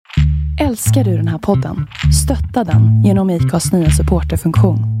Älskar du den här podden? Stötta den genom IKAs nya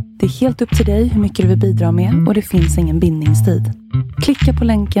supporterfunktion. Det är helt upp till dig hur mycket du vill bidra med och det finns ingen bindningstid. Klicka på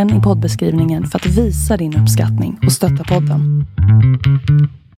länken i poddbeskrivningen för att visa din uppskattning och stötta podden.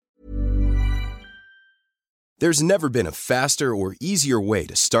 There's never been a faster or easier way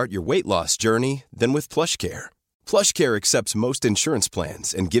to start your weight loss journey than with PlushCare. PlushCare accepts most insurance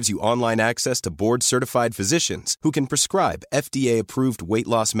plans and gives you online access to board-certified physicians who can prescribe FDA-approved weight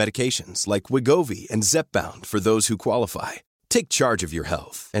loss medications like Wegovy and Zepbound for those who qualify. Take charge of your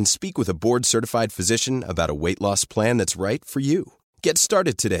health and speak with a board-certified physician about a weight loss plan that's right for you. Get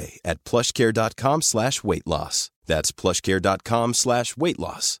started today at plushcare.com/weightloss. That's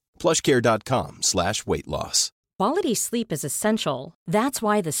plushcare.com/weightloss. plushcare.com/weightloss. Quality sleep is essential. That's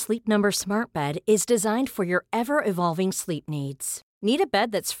why the Sleep Number Smart Bed is designed for your ever-evolving sleep needs. Need a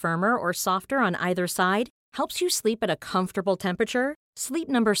bed that's firmer or softer on either side? Helps you sleep at a comfortable temperature? Sleep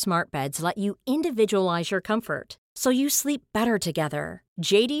Number Smart Beds let you individualize your comfort, so you sleep better together.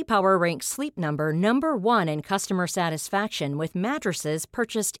 JD Power ranks Sleep Number #1 in customer satisfaction with mattresses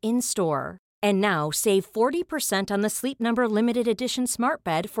purchased in-store. And now save 40% on the Sleep Number Limited Edition Smart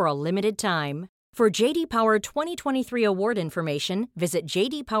Bed for a limited time. For JD Power 2023 award information, visit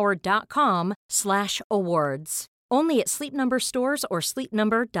jdpower.com/awards. Only at Sleep Number stores or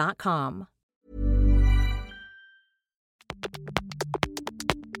sleepnumber.com.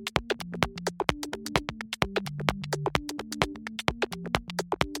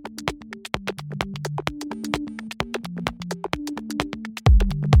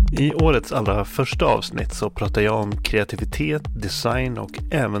 I årets allra första avsnitt så pratar jag om kreativitet, design och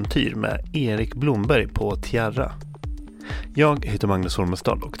äventyr med Erik Blomberg på Tierra. Jag heter Magnus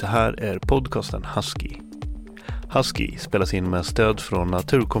Holmestad och det här är podcasten Husky. Husky spelas in med stöd från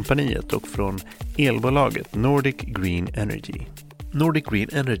Naturkompaniet och från elbolaget Nordic Green Energy. Nordic Green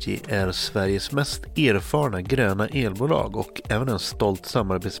Energy är Sveriges mest erfarna gröna elbolag och även en stolt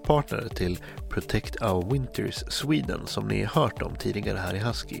samarbetspartner till Protect Our Winters Sweden som ni hört om tidigare här i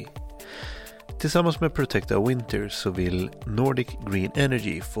Husky. Tillsammans med Protect Our Winters så vill Nordic Green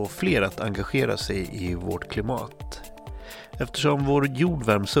Energy få fler att engagera sig i vårt klimat. Eftersom vår jord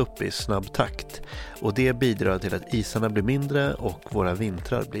värms upp i snabb takt och det bidrar till att isarna blir mindre och våra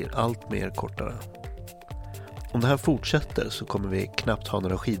vintrar blir allt mer kortare. Om det här fortsätter så kommer vi knappt ha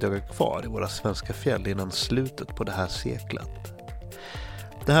några skiddagar kvar i våra svenska fjäll innan slutet på det här seklet.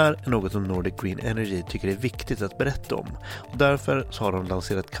 Det här är något som Nordic Green Energy tycker är viktigt att berätta om och därför så har de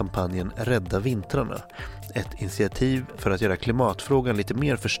lanserat kampanjen Rädda vintrarna. Ett initiativ för att göra klimatfrågan lite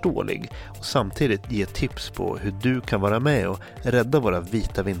mer förståelig och samtidigt ge tips på hur du kan vara med och rädda våra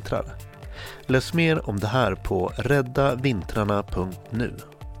vita vintrar. Läs mer om det här på räddavintrarna.nu.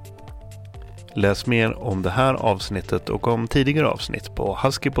 Läs mer om det här avsnittet och om tidigare avsnitt på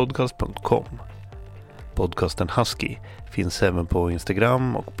huskypodcast.com. Podcasten Husky finns även på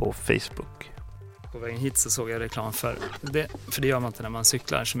Instagram och på Facebook. På vägen hit så såg jag reklam för det gör man inte när man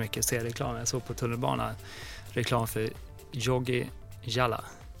cyklar så mycket, ser reklam. Jag såg på tunnelbanan reklam för Yogi Jalla.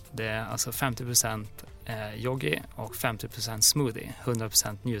 Det är alltså 50% yogi och 50% smoothie,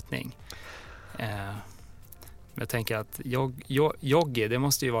 100% njutning. Jag tänker att yogi, det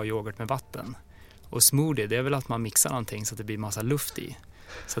måste ju vara yoghurt med vatten. Och smoothie, det är väl att man mixar någonting så att det blir massa luft i.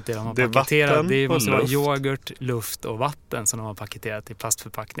 Så att det de har paketerat, det måste vara yoghurt, luft och vatten som de har paketerat i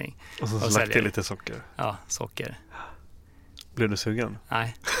plastförpackning. Och så lagt till lite socker. Ja, socker. Blev du sugen?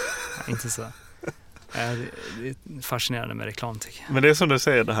 Nej, inte så. Det är fascinerande med reklam tycker jag. Men det är som du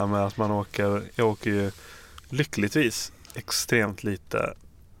säger det här med att jag åker ju lyckligtvis extremt lite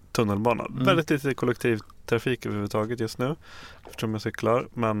tunnelbana. Väldigt lite kollektivtrafik överhuvudtaget just nu eftersom jag cyklar.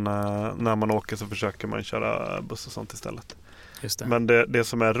 Men när man åker så försöker man köra buss och sånt istället. Just det. Men det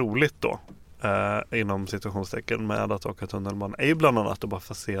som är roligt då inom situationstecken med att åka tunnelbana är ju bland annat att bara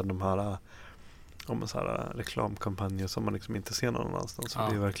få se de här reklamkampanjer som man liksom inte ser någon annanstans.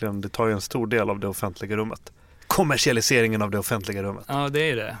 Ja. Det tar ju en stor del av det offentliga rummet. Kommersialiseringen av det offentliga rummet. Ja,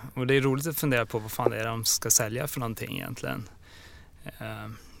 det är det. Och det är roligt att fundera på vad fan det är de ska sälja för någonting egentligen.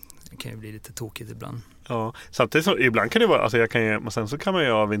 Det kan ju bli lite tokigt ibland. Ja, samtidigt så ibland kan det vara, men sen så kan man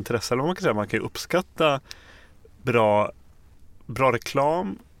ju av intresse, eller vad man kan säga, man kan ju uppskatta bra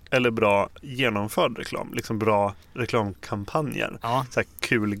reklam eller bra genomförd reklam, liksom bra reklamkampanjer. Ja. Så här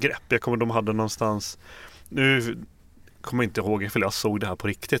kul grepp. De hade någonstans, nu kommer jag inte ihåg ifall jag såg det här på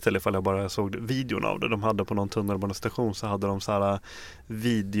riktigt eller ifall jag bara såg videon av det. De hade på någon tunnelbanestation så hade de så här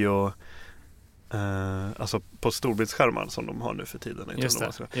video alltså på storbildsskärmar som de har nu för tiden. Just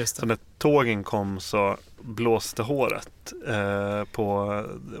det. Så när tågen kom så blåste håret på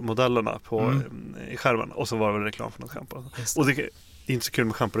modellerna i skärmen och så var det reklam för något skämt. Och inte så kul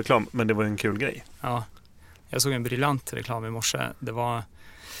med schamporeklam, men det var en kul grej. Ja, jag såg en briljant reklam i morse.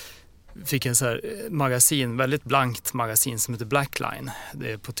 Fick en så här magasin, väldigt blankt magasin som heter Blackline.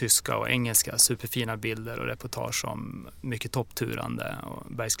 Det är på tyska och engelska, superfina bilder och reportage om mycket toppturande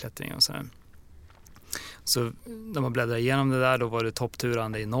och bergsklättring och sådär. Så när man bläddrar igenom det där, då var det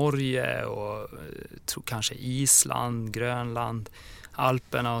toppturande i Norge och kanske Island, Grönland,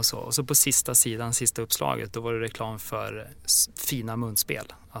 Alperna och så. Och så på sista sidan, sista uppslaget, då var det reklam för fina munspel,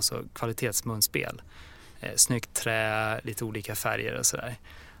 alltså kvalitetsmunspel. Snyggt trä, lite olika färger och sådär.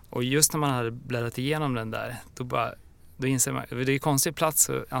 Och just när man hade bläddrat igenom den där, då inser man, det är ju konstig plats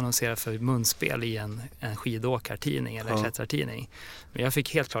att annonsera för munspel i en skidåkartidning eller klättrartidning. Men jag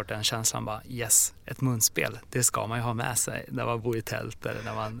fick helt klart den känslan bara, yes, ett munspel, det ska man ju ha med sig när man bor i tält eller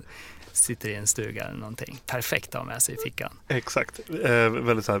när man sitter i en stuga eller någonting. Perfekt att ha med sig i fickan. Exakt,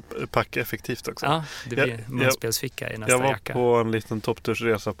 väldigt så här packeffektivt också. Ja, det blir munspelsficka i nästa jacka. Jag var på en liten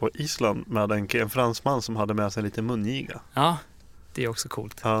topptursresa på Island med en fransman som hade med sig lite mungiga. Ja, det är också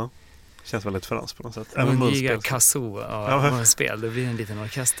coolt. Ja, känns väldigt franskt på något sätt. Mungiga, kazoo och munspel, det blir en liten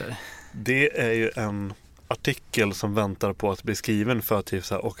orkester. Det är ju en artikel som väntar på att bli skriven för typ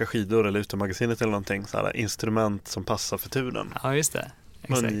så här, åka skidor eller utemagasinet eller någonting. Så här, instrument som passar för turen. Ja, just det.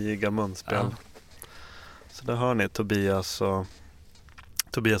 Mungiga munspel. Ja. Så där hör ni Tobias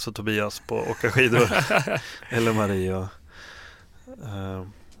på åka skidor. Eller Marie och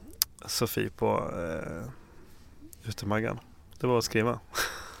Sofie på utemaggan. Det var att skriva.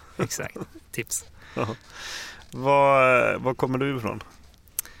 Exakt, tips. Ja. Var kommer du ifrån?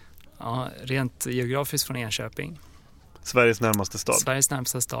 Ja, rent geografiskt från Enköping. Sveriges närmaste stad? Sveriges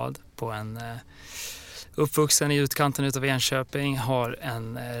närmaste stad. På uppvuxen i utkanten utav Enköping, har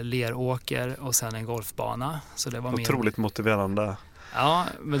en leråker och sen en golfbana. Så det var otroligt motiverande. Ja,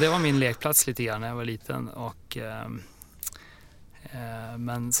 men det var min lekplats lite grann när jag var liten.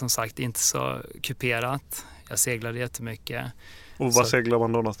 Men som sagt, inte så kuperat. Jag seglade jättemycket. Och var seglar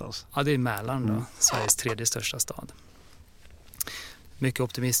man då någonstans? Ja, det är Mälaren då, Sveriges 3:e största stad. Mycket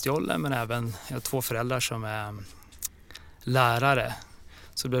optimistjolle, men även jag har 2 föräldrar som är lärare.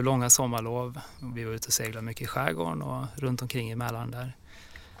 Så det blev långa sommarlov. Vi var ute och seglade mycket i skärgården och runt omkring i Mälaren där.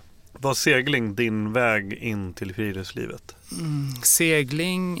 Var segling din väg in till friluftslivet?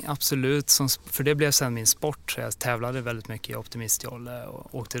 Segling, absolut. För det blev sen min sport. Så jag tävlade väldigt mycket i optimistjolle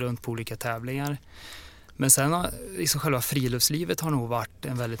och åkte runt på olika tävlingar. Men sen liksom själva friluftslivet har nog varit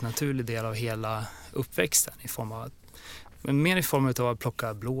en väldigt naturlig del av hela uppväxten. Mer i form av att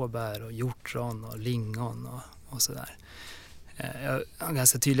plocka blåbär och hjortron och lingon och sådär. Jag har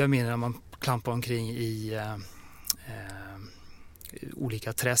ganska tydliga minnen när man klampar omkring i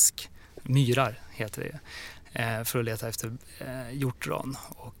olika träsk, myrar heter det, för att leta efter hjortron.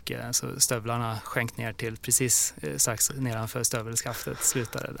 Och så stövlarna sjönk ner till precis strax nedanför stövelskaftet,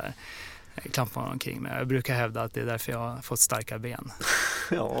 slutade där. Klampar man omkring med. Jag brukar hävda att det är därför jag har fått starka ben.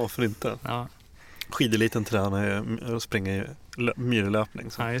 Ja, för inte. Ja. Skideliten tränar och springer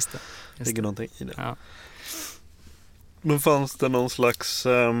myrlöpning. Så ja, just det. Ligger någonting i det. Ja. Men fanns det någon slags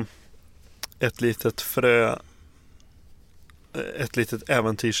ett litet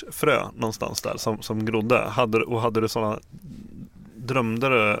äventyrsfrö någonstans där som grodde? Hade du sådana, drömde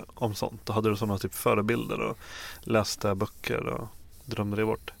du om sånt? Och hade du sådana typ förebilder och läste böcker och drömde det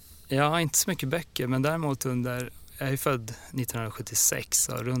bort? Ja, inte så mycket böcker, men däremot jag är född 1976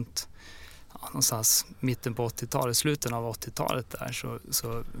 och runt någonstans mitten på 80-talet, slutet av 80-talet där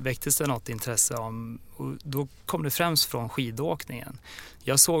så väcktes det något intresse om, och då kom det främst från skidåkningen.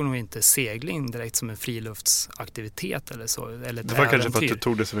 Jag såg nog inte segling direkt som en friluftsaktivitet eller så. Eller det var kanske för att du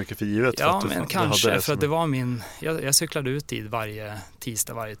tog det så mycket för givet. Ja, men kanske för att det var jag cyklade ut dit varje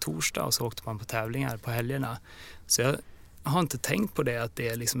tisdag, varje torsdag och så åkte man på tävlingar på helgerna. Så jag har inte tänkt på det, att det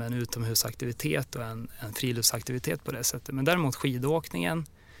är liksom en utomhusaktivitet och en friluftsaktivitet på det sättet. Men däremot skidåkningen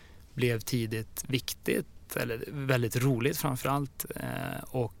blev tidigt viktigt, eller väldigt roligt framförallt.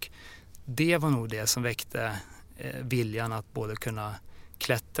 Och det var nog det som väckte viljan att både kunna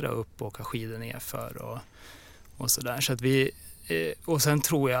klättra upp och åka skidor nerför och sådär. Så att och sen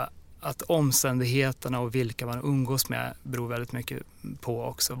tror jag att omständigheterna och vilka man umgås med beror väldigt mycket på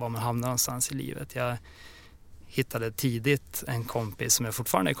också var man hamnar någonstans i livet. Jag hittade tidigt en kompis som jag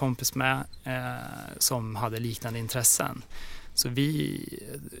fortfarande är kompis med som hade liknande intressen. Så vi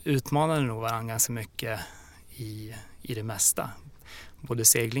utmanade nog varandra ganska mycket i det mesta. Både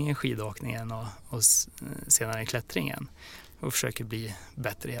seglingen, skidåkningen och senare klättringen. Och försöker bli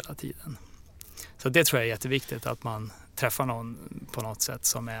bättre hela tiden. Så det tror jag är jätteviktigt, att man träffar någon på något sätt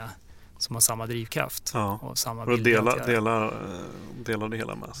som är som har samma drivkraft och samma och vilja dela det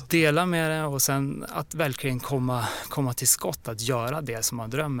hela med sig. Dela med det och sen att verkligen komma till skott att göra det som man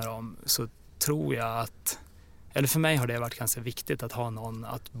drömmer om. Så tror jag att, eller för mig har det varit ganska viktigt att ha någon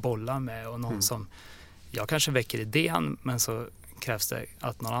att bolla med och någon som, jag kanske väcker idén men så krävs det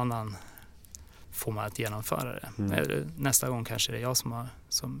att någon annan får man att genomföra det. Nästa gång kanske det är jag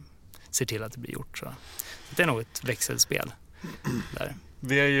som ser till att det blir gjort. Så det är nog ett växelspel där.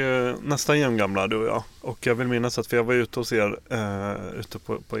 Vi är ju nästan jämngamla, du och jag. Och jag vill minnas att jag var ute hos er ute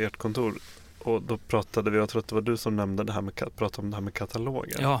på ert kontor. Och då pratade vi, jag tror att det var du som nämnde det här pratade om det här med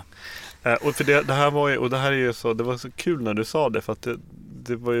katalogen. Ja. Och för det här var ju, och det här är ju så, det var så kul när du sa det, för att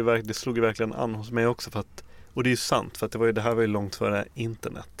det var ju det slog ju verkligen an hos mig också, för att, och det är ju sant, för att det här var ju långt före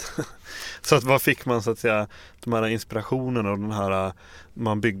internet. Så att vad fick man så att säga, de här inspirationerna och den här,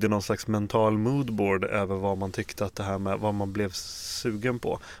 man byggde någon slags mental moodboard över vad man tyckte att det här med, vad man blev sugen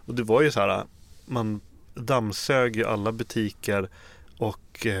på. Och det var ju så här, man dammsög ju alla butiker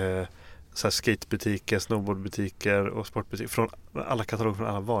och så här skatebutiker, snowboardbutiker och sportbutiker från alla kataloger från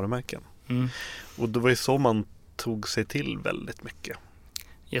alla varumärken. Och det var ju så man tog sig till väldigt mycket.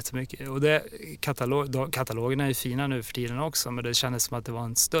 Jättemycket. Och katalogerna är ju fina nu för tiden också, men det kändes som att det var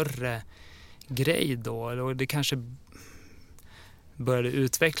en större grej då. Och det kanske började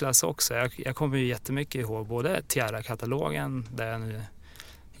utvecklas också. Jag kommer ju jättemycket ihåg både Tierra-katalogen där jag nu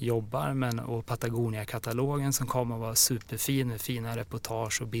jobbar, och Patagonia-katalogen som kom och var superfin med fina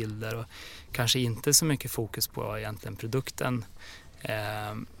reportage och bilder och kanske inte så mycket fokus på egentligen produkten.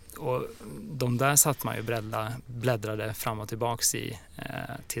 Och de där satt man ju bläddrade fram och tillbaks i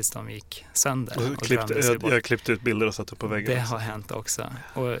tills de gick sönder. Jag klippte ut bilder och satt upp på väggen. Det har hänt också.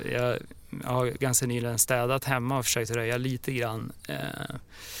 Och jag har ganska nyligen städat hemma och försökt röja lite grann.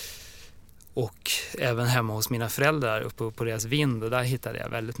 Och även hemma hos mina föräldrar uppe på deras vind, och där hittade jag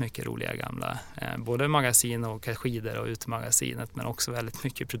väldigt mycket roliga gamla både magasin och skidor och utemagasinet, men också väldigt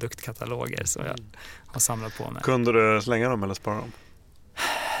mycket produktkataloger som jag har samlat på mig. Kunde du slänga dem eller spara dem?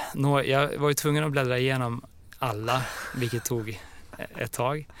 Jag var ju tvungen att bläddra igenom alla, vilket tog ett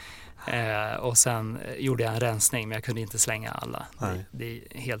tag. Och sen gjorde jag en rensning, men jag kunde inte slänga alla. Det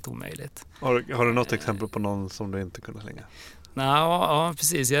är helt omöjligt. Har du något exempel på någon som du inte kunde slänga? Ja,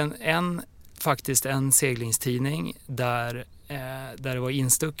 precis. Faktiskt en seglingstidning där det var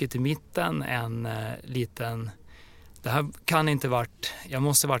instucket i mitten en liten... Det här kan inte varit... Jag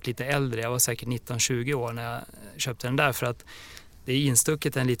måste varit lite äldre. Jag var säkert 19-20 år när jag köpte den där, för att det är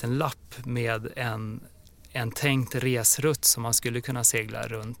instucket en liten lapp med en tänkt resrutt som man skulle kunna segla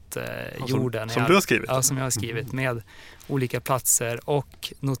runt jorden. Som du har skrivit? Ja, som jag har skrivit, med olika platser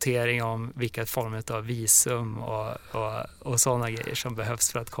och notering om vilka former av visum och sådana grejer som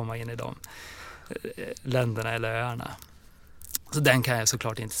behövs för att komma in i de länderna eller öarna. Så den kan jag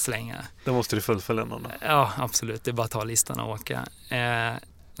såklart inte slänga. Då måste du fullfölja någon då? Ja, absolut. Det är bara att ta listan och åka.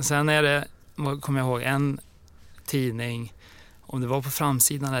 Sen är det, kommer jag ihåg, en tidning, om det var på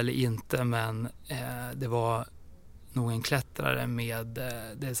framsidan eller inte, men det var nog en klättrare med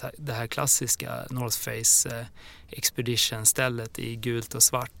det här klassiska North Face Expedition-stället i gult och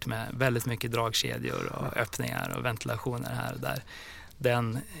svart med väldigt mycket dragkedjor och öppningar och ventilationer här och där.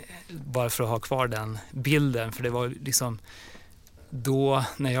 Den, bara för att ha kvar den bilden, för det var liksom då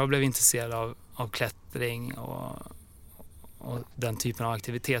när jag blev intresserad av klättring och den typen av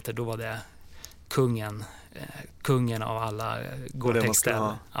aktiviteter, då var det kungen av alla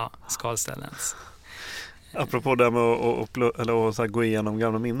Gore-Tex-ställen. Ja, skalställen. Apropå det med att gå igenom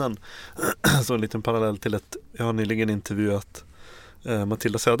gamla minnen, så en liten parallell till jag har nyligen intervjuat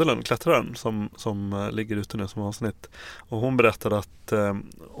Matilda Söderlund, klättraren som ligger ute nu som avsnitt, och hon berättade att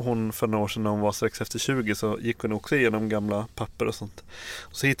hon för några år sedan när hon var strax efter 20 så gick hon också igenom gamla papper och sånt,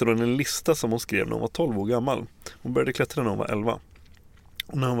 och så hittade hon en lista som hon skrev när hon var 12 år gammal. Hon började klättra när hon var 11.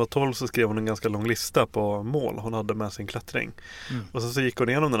 Och när hon var 12 så skrev hon en ganska lång lista på mål hon hade med sin klättring. Och så gick hon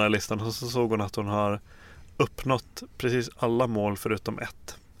igenom den här listan och så såg hon att hon har uppnått precis alla mål förutom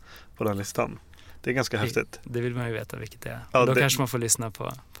ett på den listan. Det är ganska häftigt. Det vill man ju veta vilket det är. Ja, då kanske man får lyssna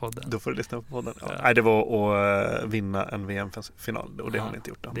på podden. Då får du lyssna på podden. Ja. Nej, det var att vinna en VM-final, och det har hon inte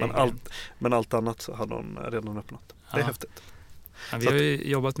gjort. Men allt annat så hade hon redan uppnått. Det är häftigt. Ja, vi har ju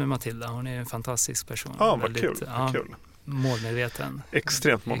jobbat med Matilda. Hon är en fantastisk person. Ja, vad kul. Målmedveten.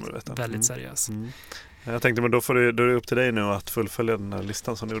 Extremt målmedveten. Väldigt seriös. Jag tänkte, men då är det upp till dig nu att fullfölja den här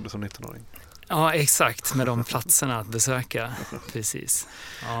listan som du gjorde som 19-åring. Ja, exakt. Med de platserna att besöka. Precis.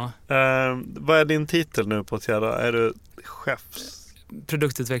 Ja. Vad är din titel nu på Tierra? Är du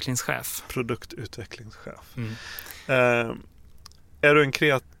Produktutvecklingschef. Är du en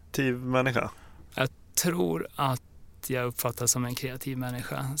kreativ människa? Jag tror att att jag uppfattas som en kreativ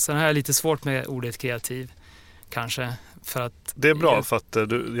människa. Sen har jag lite svårt med ordet kreativ, kanske. För att det är bra för att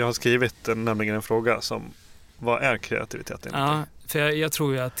jag har skrivit nämligen en fråga som, vad är kreativitet? Ja, för jag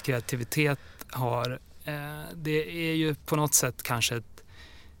tror ju att kreativitet har, det är ju på något sätt kanske ett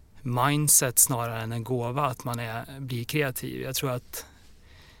mindset snarare än en gåva att man blir kreativ. Jag tror att,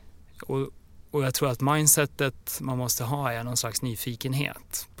 och jag tror att mindsetet man måste ha är någon slags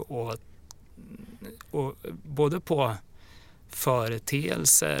nyfikenhet och både på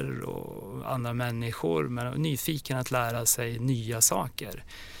företeelser och andra människor, men nyfiken att lära sig nya saker.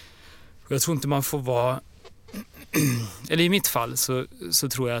 Och jag tror inte man får vara, eller i mitt fall så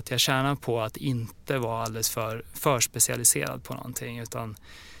tror jag att jag tjänar på att inte vara alldeles för specialiserad på någonting, utan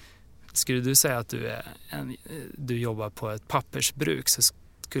skulle du säga att du jobbar på ett pappersbruk, så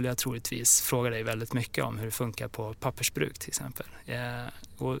skulle jag troligtvis fråga dig väldigt mycket om hur det funkar på pappersbruk till exempel.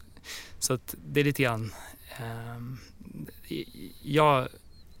 Så att det är lite grann, jag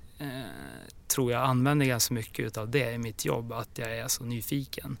tror jag använder ganska mycket av det i mitt jobb, att jag är så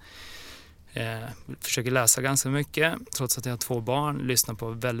nyfiken. Försöker läsa ganska mycket trots att jag har 2 barn, lyssnar på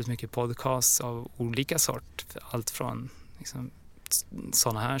väldigt mycket podcasts av olika sort, allt från liksom,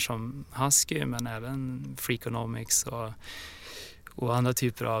 sådana här som Husky, men även Freakonomics och andra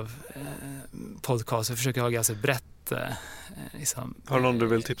typer av podcasts. Jag försöker ha ganska brett. Liksom, har du någon du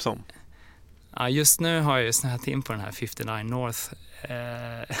vill tipsa om? Ja, just nu har jag snöat in på den här 59 North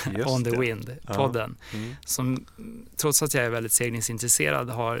On the Wind-podden. Ja. Som, trots att jag är väldigt seglingsintresserad,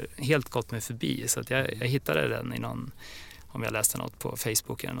 har helt gått mig förbi. Så att jag hittade den i någon, om jag läste något på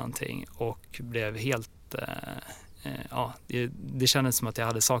Facebook eller någonting, och blev helt... det kändes som att jag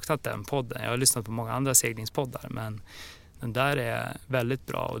hade saknat den podden. Jag har lyssnat på många andra seglingspoddar, men den där är väldigt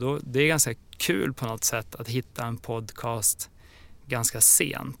bra. Och det är ganska kul på något sätt att hitta en podcast ganska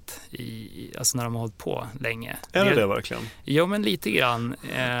sent, alltså när de har hållit på länge. Är det verkligen? Jo, men lite grann.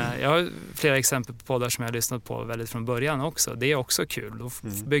 Jag har flera exempel på poddar som jag har lyssnat på väldigt från början också. Det är också kul. Då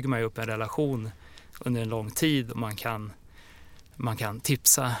bygger man ju upp en relation under en lång tid, och man kan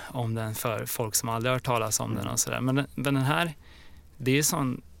tipsa om den för folk som aldrig har hört talas om den och sådär. Men den här, det är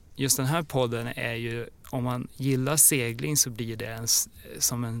sån, just den här podden är ju, om man gillar segling så blir det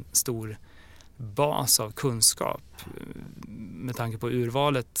som en stor bas av kunskap med tanke på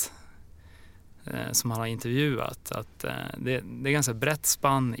urvalet som man har intervjuat. Att det är ganska brett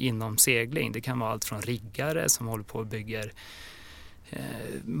spann inom segling. Det kan vara allt från riggare som håller på och bygger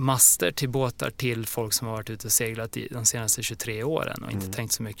master till båtar, till folk som har varit ute och seglat de senaste 23 åren och inte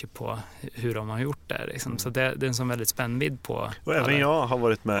tänkt så mycket på hur de har gjort det. Liksom. Så det är en sån väldigt spännvidd på. Och även jag har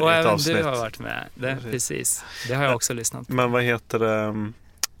varit med och i ett även avsnitt. Du har varit med, precis. Det har jag också lyssnat på. Men vad heter det?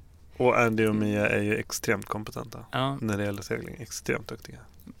 Och Andy och Mia är ju extremt kompetenta när det gäller segling. Extremt duktiga.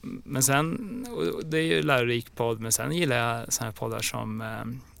 Men sen, det är ju lärorik podd, men sen gillar jag såna här poddar som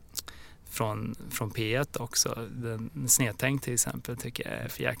från P1 också. Den Snedtänkt till exempel tycker jag är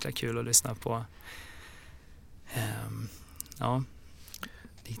för jäkla kul att lyssna på.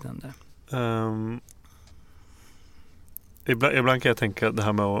 Liknande. Ibland kan jag tänka det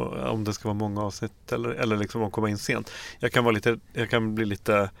här med om det ska vara många avsnitt eller liksom att komma in sent. Jag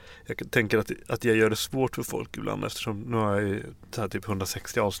tänker att jag gör det svårt för folk ibland, eftersom nu har jag ju så här typ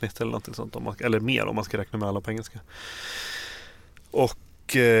 160 avsnitt eller något sånt, eller mer om man ska räkna med alla på engelska. Och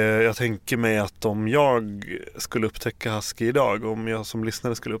jag tänker mig att om jag skulle upptäcka Husky idag, om jag som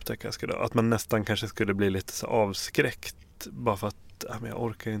lyssnare skulle upptäcka Husky idag, att man nästan kanske skulle bli lite så avskräckt bara för att jag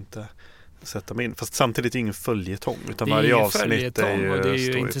orkar inte sätta mig in. Fast samtidigt är det ingen följetong, utan varje avsnitt är ju, och det är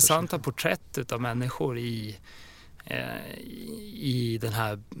ju intressanta porträtt av människor i den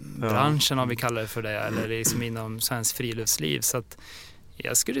här branschen, om vi kallar det för det, eller liksom inom svensk friluftsliv. Så att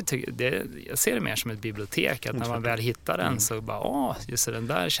jag ser det mer som ett bibliotek, att när man väl hittar den så bara, just det, den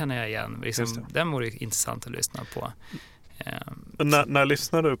där känner jag igen. Liksom, den vore intressant att lyssna på. När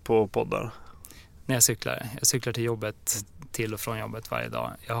lyssnar du på poddar? När jag cyklar. Jag cyklar till jobbet, till och från jobbet varje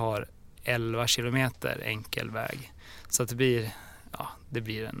dag. Jag har 11 kilometer enkel väg. Så att det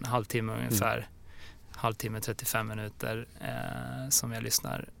blir en halvtimme ungefär. Halvtimme, 35 minuter som jag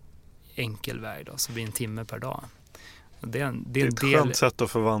lyssnar enkel väg då. Så det blir en timme per dag. Och det är ett skönt sätt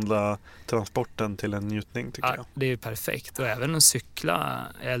att förvandla transporten till en njutning, tycker jag. Det är perfekt. Och även att cykla.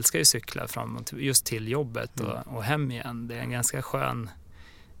 Jag älskar ju cykla framåt just till jobbet och hem igen. Det är en ganska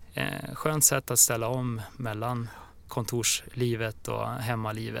skönt sätt att ställa om mellan kontorslivet och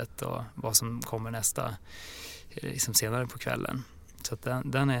hemmalivet och vad som kommer nästa liksom senare på kvällen. Så att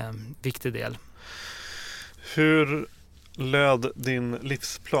den är en viktig del. Hur löd din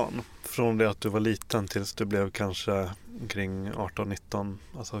livsplan från det att du var liten tills du blev kanske kring 18-19,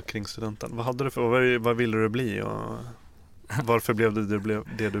 alltså kring studenten? Vad hade du för, vad ville du bli och varför blev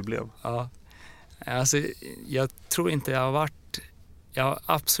det du blev? Ja, alltså jag tror inte jag har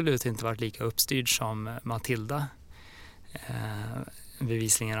absolut inte varit lika uppstyrd som Matilda.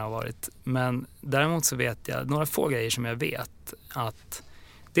 Bevisligen har varit. Men däremot så vet jag några få grejer som jag vet att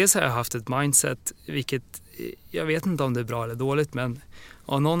dels har jag haft ett mindset, vilket jag vet inte om det är bra eller dåligt, men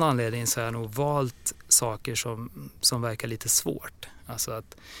av någon anledning så har jag nog valt saker som verkar lite svårt. Alltså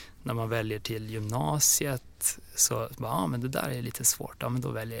att när man väljer till gymnasiet så men det där är lite svårt. Ja, men då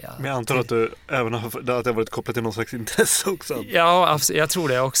väljer jag. Men jag antar att du även att det har varit kopplat till någon slags intresse också. Ja, jag tror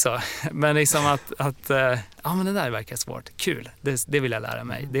det också. Men liksom att men det där verkar svårt. Kul. Det vill jag lära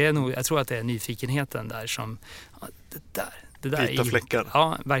mig. Det är nog, jag tror att det är nyfikenheten där som det där vita fläckar.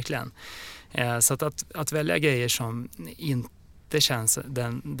 Ja, verkligen. Så att välja grejer som inte känns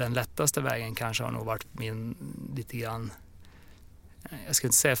den lättaste vägen kanske har nog varit min lite grann, jag ska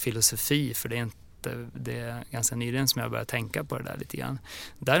inte säga filosofi, för det är ganska nyligen som jag började tänka på det där lite grann.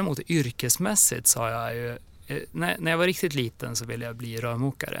 Däremot yrkesmässigt så har jag ju, när jag var riktigt liten så ville jag bli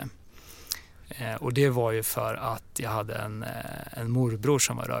rörmokare. Och det var ju för att jag hade en morbror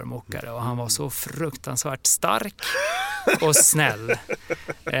som var rörmokare och han var så fruktansvärt stark och snäll.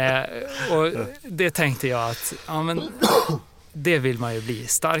 Och det tänkte jag att det vill man ju bli,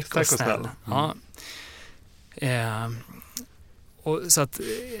 stark och snäll. Ja. Och så att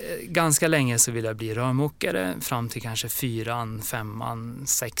ganska länge så ville jag bli rörmokare fram till kanske 4:an, 5:an,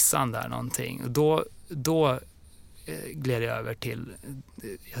 6:an där någonting. Och då gled jag över till,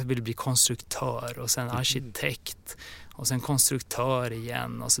 jag ville bli konstruktör och sen arkitekt och sen konstruktör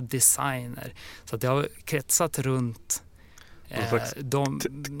igen och så designer. Så att jag har kretsat runt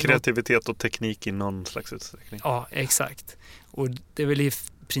kreativitet och teknik i någon slags utsträckning. Ja, exakt. Och det är väl i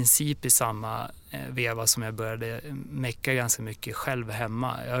princip i samma veva som jag började mecka ganska mycket själv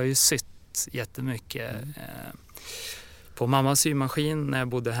hemma. Jag har ju sytt jättemycket på mammas symaskin när jag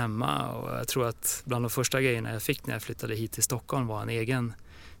bodde hemma, och jag tror att bland de första grejerna jag fick när jag flyttade hit till Stockholm var en egen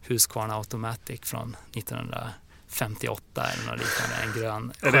Husqvarna Automatic från 1958 eller något liknande, en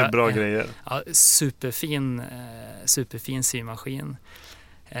grön. Är det bra grejer? Ja, superfin symaskin.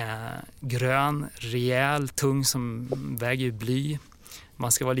 Grön, rejäl, tung, som väger bly.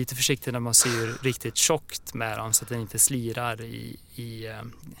 Man ska vara lite försiktig när man syr riktigt tjockt med dem så att den inte slirar i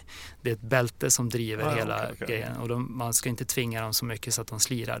det är ett bälte som driver hela grejen. Och man ska inte tvinga dem så mycket så att de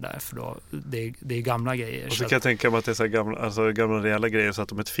slirar där, för då det är gamla grejer. Och så kan jag tänka mig att det är så gamla rejäla grejer så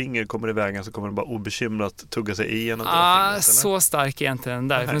att om ett finger kommer i vägen så kommer den bara obekymrat tugga sig igenom. Så stark är inte den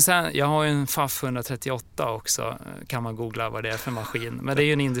där. Men sen, jag har ju en FAF 138 också, kan man googla vad det är för maskin. Men det är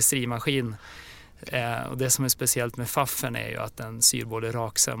ju en industrimaskin. Och det som är speciellt med Faffen är ju att den syr både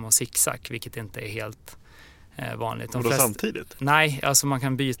raksöm och zigzag, vilket inte är helt vanligt. Och då samtidigt? Nej, alltså man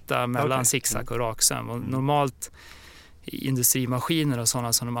kan byta mellan zigzag och raksöm. Och normalt industrimaskiner och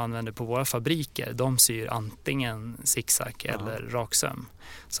sådana som de använder på våra fabriker, de syr antingen zigzag eller raksöm.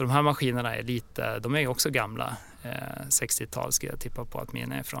 Så de här maskinerna är de är också gamla, 60-tal ska jag tippa på att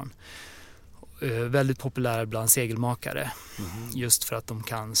mina är ifrån. Väldigt populära bland segelmakare, just för att de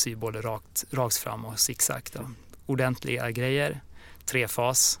kan sy både rakt fram och zigzag. Ordentliga grejer,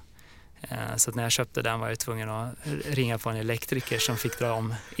 3-fas. Så att när jag köpte den var jag tvungen att ringa på en elektriker som fick dra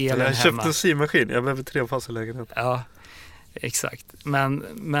om elen hemma. Jag köpte en symaskin, jag behöver 3-fas i lägenheten. Ja, exakt.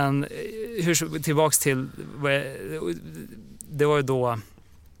 Men tillbaks till, det var ju då.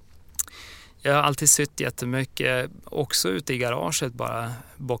 Jag har alltid sytt jättemycket, också ute i garaget, bara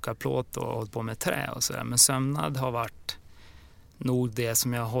bocka plåt och hållit på med trä och sådär. Men sömnad har varit nog det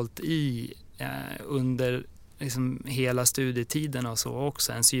som jag har hållit i under liksom hela studietiden och så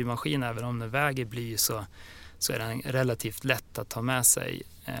också. En symaskin, även om den väger bly, så är den relativt lätt att ta med sig.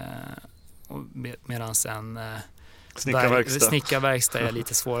 Medan en snickarverkstad är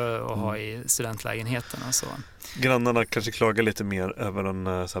lite svårare att ha i studentlägenheten och så. Grannarna kanske klagar lite mer över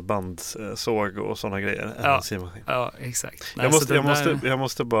en så här bandsåg och sådana grejer än en symaskin. Ja, exakt. Jag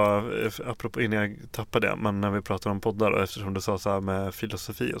måste bara, apropå innan jag tappar det, men när vi pratar om poddar, och eftersom du sa så här med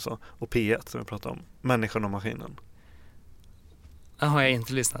filosofi och så, och P1 som vi pratar om, människan och maskinen. Det har jag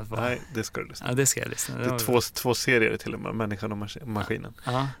inte lyssnat på. Nej, det ska du lyssna. Ja, det ska jag lyssna. Det är två serier till och med, människan och maskinen.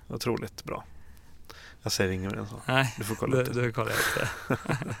 Ja. Otroligt bra. Jag säger inget mer än så. Nej, du får kolla upp det. Du kollar upp det.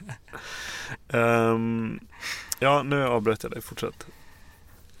 Ja, nu avbröt jag dig. Fortsätt.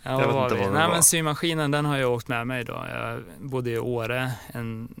 Ja, vad var vi? Nej, men symaskinen, den har jag åkt med mig då. Jag bodde i Åre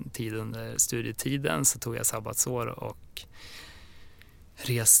en tid under studietiden, så tog jag sabbatsår och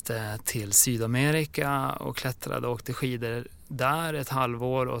reste till Sydamerika och klättrade och åkte skidor där ett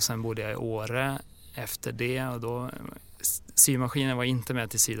halvår och sen bodde jag i Åre efter det och då symaskinen var inte med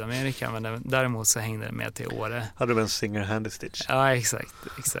till Sydamerika men däremot så hängde den med till Åre. Hade du med en Singer Handy Stitch? Ja,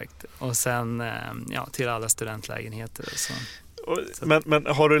 exakt. Och sen till alla studentlägenheter och så. Men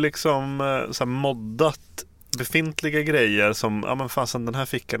har du liksom så här moddat befintliga grejer som, ja men fasen den här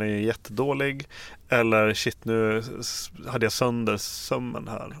fickan är ju jättedålig eller shit nu hade jag sönder sömmen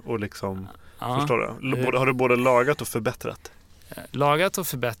här och liksom, förstår du? Har du både lagat och förbättrat? Lagat och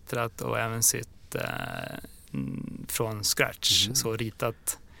förbättrat och även sytt från scratch, så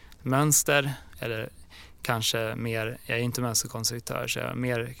ritat mönster eller kanske mer, jag är inte mönsterkonstruktör så jag har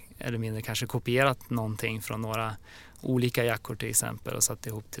mer eller mindre kanske kopierat någonting från några olika jackor till exempel och satt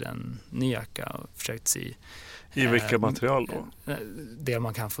ihop till en ny jacka och försökt sy. I vilka material då? Det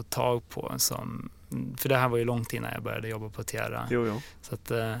man kan få tag på för det här var ju långt innan jag började jobba på Tierra. Jo. Så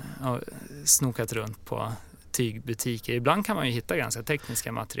att snokat runt på tygbutiker. Ibland kan man ju hitta ganska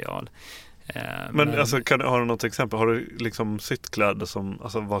tekniska material. Men alltså, har du något exempel? Har du liksom sytt kläder som,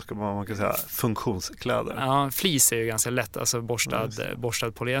 alltså vad ska man kan säga, funktionskläder? Ja, flis är ju ganska lätt. Alltså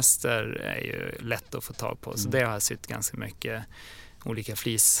borstad polyester är ju lätt att få tag på. Så det har jag sytt ganska mycket olika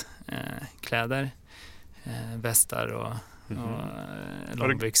fliskläder, västar och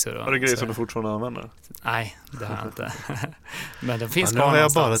långbyxor. Har du grejer som du fortfarande använder? Nej, det har jag inte. Men de finns kvar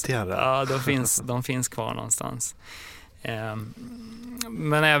någonstans. Jag bara de finns kvar någonstans.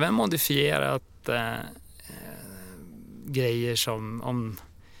 Men även modifierat grejer som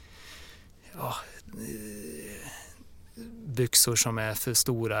byxor som är för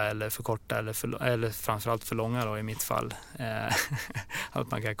stora eller för korta eller framförallt för långa då, i mitt fall.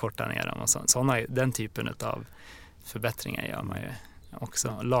 Att man kan korta ner dem och den typen av förbättringar gör man ju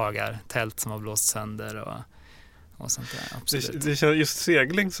också. Lagar tält som har blåst sönder och sånt där. Absolut. Just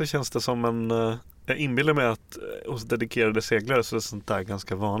segling så känns det som en... Jag inbillar mig att hos dedikerade seglare så är det sånt där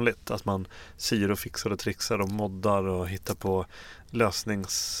ganska vanligt. Att man syr och fixar och trixar och moddar och hittar på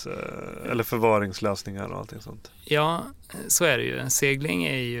eller förvaringslösningar och allting sånt. Ja, så är det ju. Segling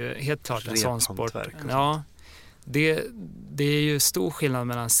är ju helt klart en sån sport. Ja, det är ju stor skillnad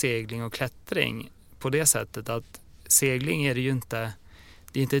mellan segling och klättring på det sättet att segling är det ju inte...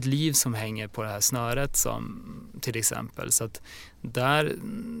 Det är inte ett liv som hänger på det här snöret som till exempel. Så att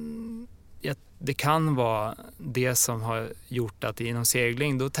det kan vara det som har gjort att inom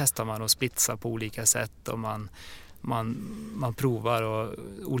segling då testar man att splitsa på olika sätt och man provar och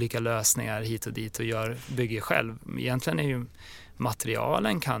olika lösningar hit och dit och bygger själv. Egentligen är ju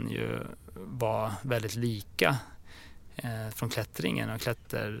materialen kan ju vara väldigt lika från klättringen och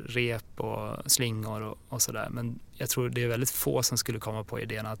klätterrep och slingor och sådär. Men jag tror det är väldigt få som skulle komma på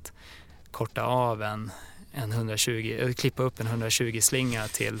idén att korta av en 120, klippa upp en 120 slinga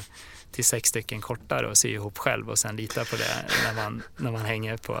till 6 stycken kortare och sy ihop själv och sen lita på det när man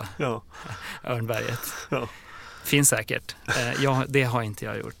hänger på Örnberget. Ja. Finns säkert. Det har inte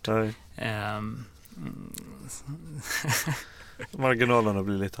jag gjort. Marginalerna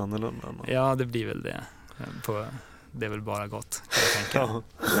blir lite annorlunda. Ja, det blir väl det. Det är väl bara gott, kan jag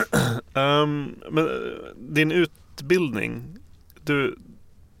tänka. Men din utbildning, du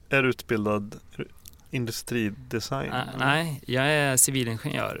är utbildad industridesign? Nej, jag är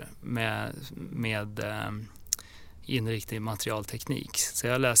civilingenjör med inriktning i materialteknik. Så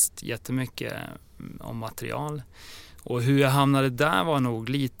jag har läst jättemycket om material. Och hur jag hamnade där var nog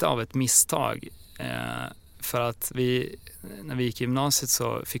lite av ett misstag. För att när vi gick i gymnasiet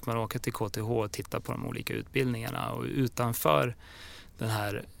så fick man åka till KTH och titta på de olika utbildningarna. Och utanför den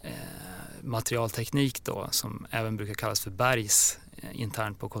här materialteknik då, som även brukar kallas för bergs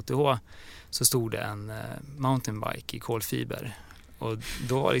internt på KTH, så stod det en mountainbike i kolfiber. Och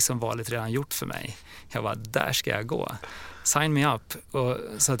då var liksom valet redan gjort för mig. Jag var där ska jag gå. Sign me up.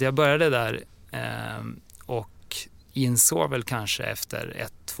 Så att jag började där och insåg väl kanske efter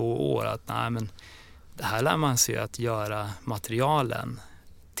 1-2 år att men det här lär man sig att göra materialen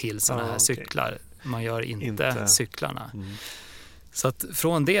till sådana här cyklar. Man gör inte cyklarna. Så att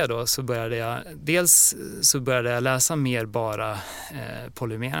från det då så började jag läsa mer bara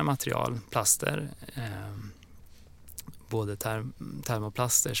polymera material, plaster. Både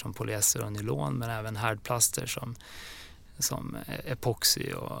termoplaster som polyester och nylon, men även härdplaster som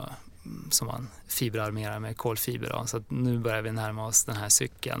epoxy och som man fiberarmerar med kolfiber. Så att nu börjar vi närma oss den här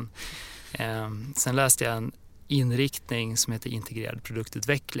cykeln. Sen läste jag en inriktning som heter integrerad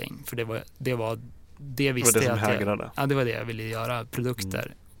produktutveckling. För det var det jag ville göra,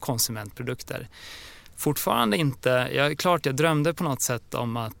 produkter, konsumentprodukter. Fortfarande inte, jag drömde på något sätt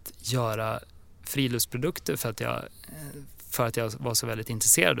om att göra friluftsprodukter för att jag för att jag var så väldigt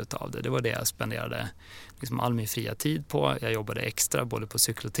intresserad av det. Det var det jag spenderade liksom all min fria tid på. Jag jobbade extra både på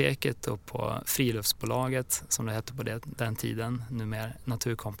Cykloteket och på Friluftsbolaget som det hette på den tiden, numera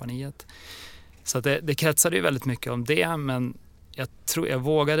Naturkompaniet. Så att det kretsade ju väldigt mycket om det, men jag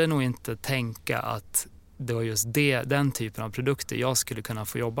vågade nog inte tänka att det var just den typen av produkter jag skulle kunna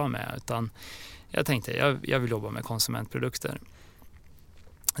få jobba med, utan jag tänkte jag vill jobba med konsumentprodukter.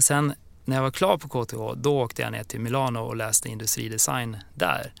 Sen när jag var klar på KTH, då åkte jag ner till Milano och läste industridesign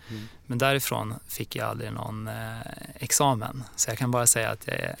där. Men därifrån fick jag aldrig någon examen, så jag kan bara säga att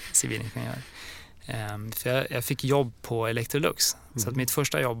jag är civilingenjör. För jag fick jobb på Electrolux, så att mitt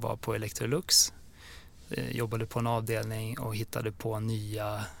första jobb var på Electrolux. Jag jobbade på en avdelning och hittade på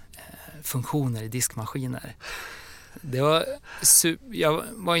nya funktioner i diskmaskiner. Jag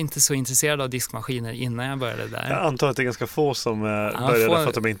var inte så intresserad av diskmaskiner innan jag började där. Jag antar att det är ganska få som började för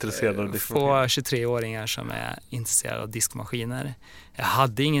att de är intresserade av diskmaskiner. Få 23-åringar som är intresserade av diskmaskiner. Jag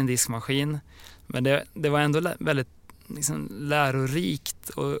hade ingen diskmaskin, men det var ändå väldigt liksom lärorikt,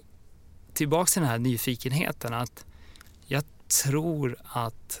 och tillbaka till den här nyfikenheten att jag tror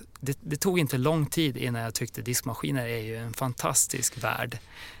att det tog inte lång tid innan jag tyckte diskmaskiner är ju en fantastisk värld.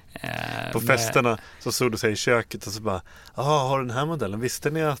 På festerna så stod du sig i köket och så bara, har den här modellen, visste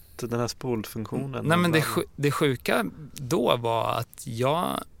ni att den här spolfunktionen? Nej, men det sjuka då var att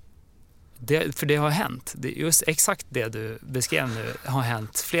för det har hänt, det är just exakt det du beskrev nu har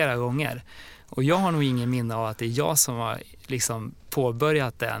hänt flera gånger, och jag har nog ingen minne av att det är jag som har liksom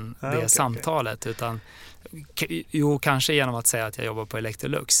påbörjat det samtalet, utan kanske genom att säga att jag jobbar på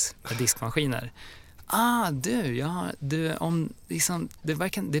Electrolux med diskmaskiner.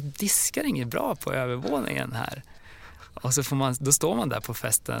 Det diskar inget bra på övervåningen här. Och så då står man där på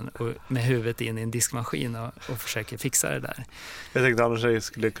festen och med huvudet in i en diskmaskin och försöker fixa det där. Jag tänkte annars det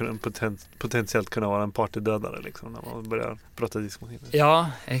skulle potentiellt kunna vara en partydödare liksom, när man börjar prata diskmaskiner.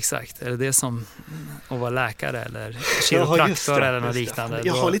 Ja, exakt. Eller det som att vara läkare eller kiropraktor eller något liknande.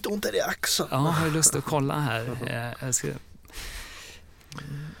 Jag har lite ont i axeln. Ja, har du lust att kolla här? Jag ska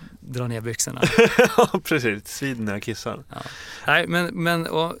dra ner byxorna. Ja, precis. Sviden när jag kissar. Ja. Nej, men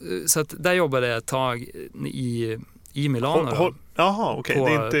så att där jobbade jag ett tag i Milano. Jaha, okej.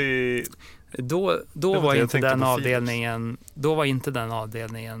 Det är inte då var inte den avdelningen. Då var inte den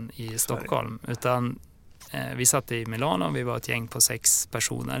avdelningen i Stockholm, utan vi satt i Milano. Vi var ett gäng på 6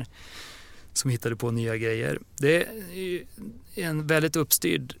 personer som hittade på nya grejer. Det är en väldigt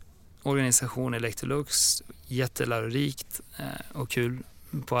uppstyrd organisation, Electrolux, jättelärorikt och kul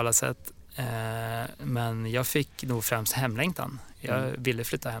på alla sätt. Men jag fick nog främst hemlängtan. Jag ville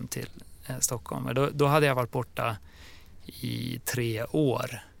flytta hem till Stockholm. Då hade jag varit borta i 3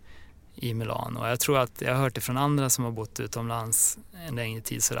 år i Milano. Och jag tror att jag har hört det från andra som har bott utomlands en längre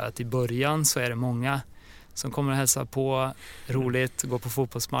tid sådär, att i början så är det många som kommer att hälsa på, roligt, gå på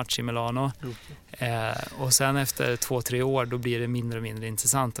fotbollsmatch i Milano. Och sen efter 2-3 år då blir det mindre och mindre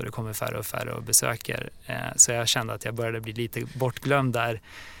intressant och det kommer färre och färre och besöker. Så jag kände att jag började bli lite bortglömd där.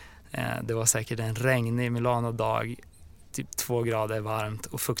 Det var säkert en regnig Milano-dag, typ 2 grader varmt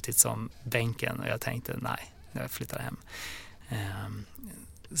och fuktigt som bänken, och jag tänkte nej, jag flyttar hem.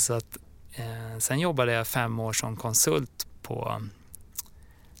 Så att sen jobbade jag 5 år som konsult på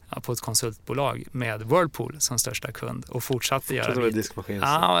ett konsultbolag med Whirlpool som största kund och fortsatte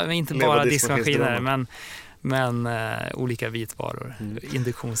göra men inte bara diskmaskiner men olika vitvaror,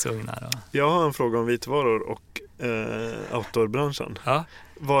 induktionsugnar. Jag har en fråga om vitvaror och outdoorbranschen. Ja.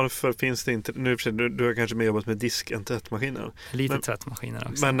 Varför finns det inte, nu du har kanske mer jobbat med disk än tvättmaskiner. Lite tvättmaskiner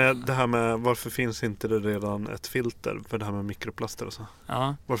också. Men det här med, varför finns inte det redan ett filter för det här med mikroplaster och så?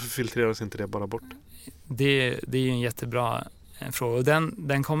 Ja. Varför filtreras inte det bara bort? Det är ju en jättebra fråga, och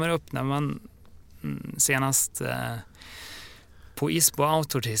den kommer upp när man senast på ISPO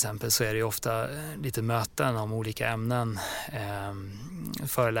Outdoor till exempel, så är det ju ofta lite möten om olika ämnen,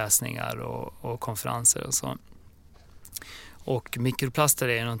 föreläsningar och konferenser och så. Och mikroplaster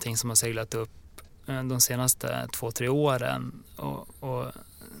är någonting som har seglat upp de senaste 2-3 åren, och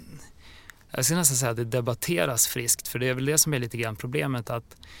jag skulle nästan säga att det debatteras friskt, för det är väl det som är lite grann problemet,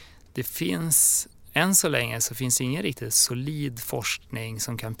 att det finns, än så länge så finns ingen riktigt solid forskning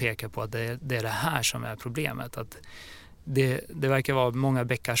som kan peka på att det är det här som är problemet, att det verkar vara många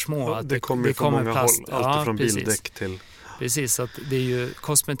bäckar små. Att det kommer från många plast, håll, allt från bildäck till... Precis, så att det är ju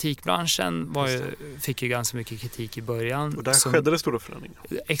kosmetikbranschen fick ju ganska mycket kritik i början. Och där skedde det stora förändringar.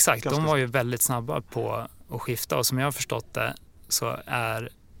 Exakt, de var ju väldigt snabba på att skifta, och som jag har förstått det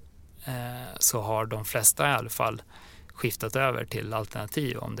så har de flesta i alla fall skiftat över till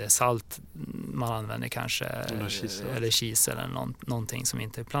alternativ, om det är salt man använder kanske eller kisel eller någonting som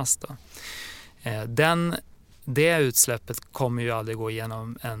inte är plast då. Den det utsläppet kommer ju aldrig gå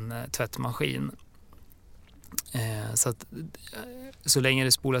igenom en tvättmaskin. Så att så länge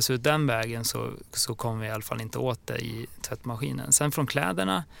det spolas ut den vägen så kommer vi i alla fall inte åt det i tvättmaskinen. Sen från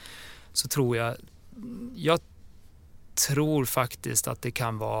kläderna så tror jag tror faktiskt att det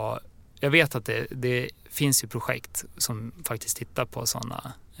kan vara, jag vet att det finns ju projekt som faktiskt tittar på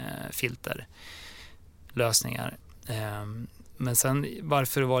sådana filterlösningar. Men sen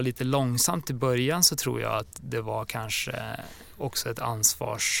varför det var lite långsamt i början så tror jag att det var kanske också ett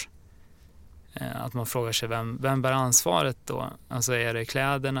ansvars, att man frågar sig vem bär ansvaret då? Alltså är det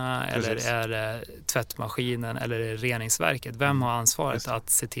kläderna eller är det tvättmaskinen eller är det reningsverket? Vem har ansvaret att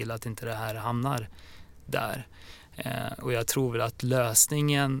se till att inte det här hamnar där? Och jag tror väl att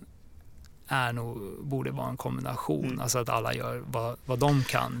lösningen borde vara en kombination. Alltså att alla gör vad de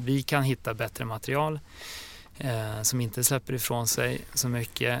kan. Vi kan hitta bättre material som inte släpper ifrån sig så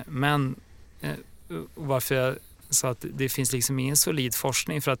mycket. Men varför jag sa att det finns liksom ingen solid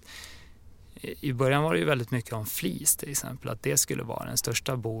forskning, för att i början var det ju väldigt mycket om flis till exempel, att det skulle vara den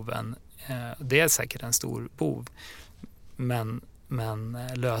största boven. Det är säkert en stor bov, men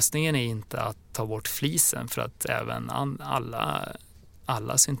lösningen är inte att ta bort flisen, för att även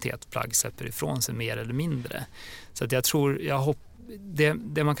alla syntetplagg släpper ifrån sig mer eller mindre. Så att jag tror,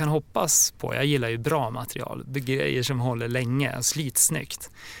 det man kan hoppas på, jag gillar ju bra material, grejer som håller länge och slitsnyggt.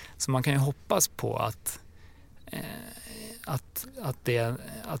 Så man kan ju hoppas på att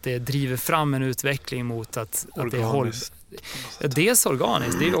det driver fram en utveckling mot att det håller. Dels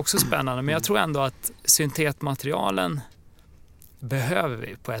organiskt, det är ju också spännande, men jag tror ändå att syntetmaterialen behöver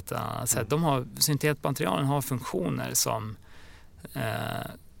vi på ett eller annat sätt. Syntetmaterialen har funktioner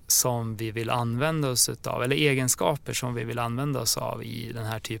som vi vill använda oss av, eller egenskaper som vi vill använda oss av i den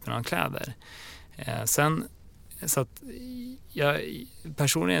här typen av kläder. Så att jag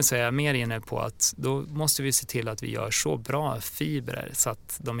personligen så är jag mer inne på att då måste vi se till att vi gör så bra fibrer så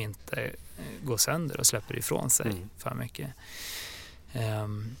att de inte går sönder och släpper ifrån sig för mycket.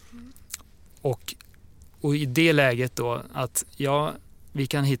 Och i det läget då att vi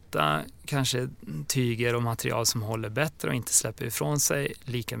kan hitta kanske tyger och material som håller bättre och inte släpper ifrån sig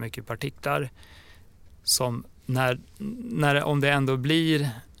lika mycket partiklar, som om det ändå blir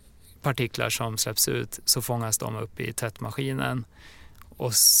partiklar som släpps ut så fångas de upp i tvättmaskinen,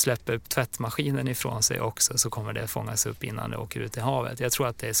 och släpper tvättmaskinen ifrån sig också så kommer det fångas upp innan det åker ut i havet. Jag tror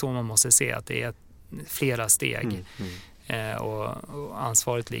att det är så man måste se, att det är flera steg. Och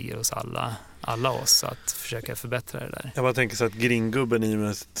ansvaret ligger hos alla oss att försöka förbättra det där. Jag bara tänker så att Gringubben i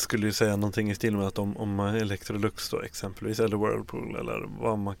mig skulle ju säga någonting i stil med att om Electrolux då exempelvis, eller Whirlpool eller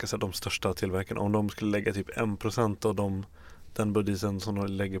vad man kan säga, de största tillverkarna, om de skulle lägga typ 1% av den budgeten som de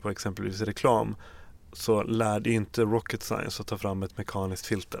lägger på exempelvis reklam, så lär det inte rocket science att ta fram ett mekaniskt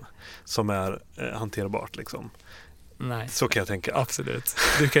filter som är hanterbart liksom. Nej. Så kan jag tänka. Absolut.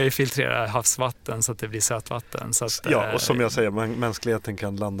 Du kan ju filtrera havsvatten så att det blir sötvatten. Så att, ja, och som jag säger, mänskligheten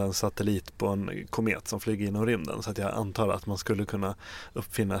kan landa en satellit på en komet som flyger genom rymden. Så att jag antar att man skulle kunna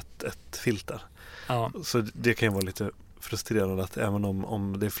uppfinna ett filter. Ja. Så det kan ju vara lite frustrerande att även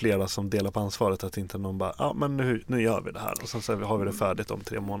om det är flera som delar på ansvaret, att inte någon bara, men nu gör vi det här och sen så har vi det färdigt om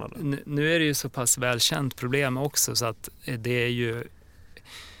 3 månader. Nu är det ju så pass välkänt problem också, så att det är ju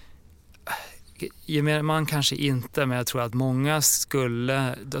man kanske inte, men jag tror att många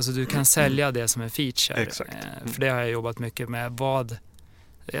skulle, alltså du kan sälja det som en feature. Exakt. För det har jag jobbat mycket med.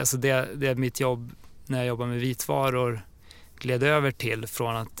 Alltså det är mitt jobb när jag jobbar med vitvaror gled över till,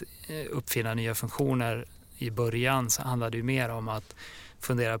 från att uppfinna nya funktioner i början, så handlade det ju mer om att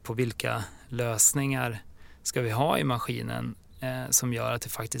fundera på vilka lösningar ska vi ha i maskinen som gör att det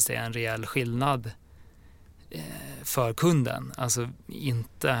faktiskt är en reell skillnad för kunden. Alltså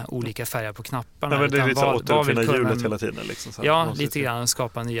inte olika färger på knapparna. Nej, men det är lite återuppfinna hjulet hela tiden. Liksom, så ja, lite grann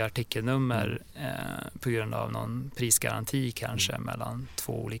skapa nya artikelnummer på grund av någon prisgaranti kanske mellan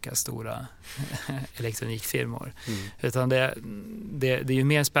 2 olika stora elektronikfirmor. Utan det är ju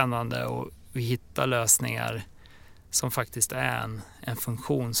mer spännande att hitta lösningar som faktiskt är en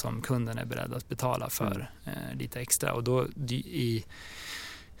funktion som kunden är beredd att betala för lite extra. Och då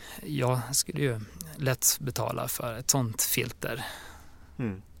jag skulle ju lätt betala för ett sånt filter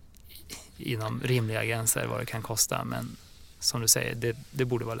inom rimliga gränser vad det kan kosta, men som du säger, det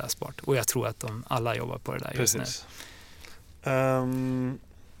borde vara läsbart, och jag tror att alla jobbar på det där just nu.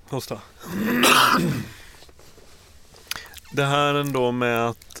 Hosta. Det här ändå med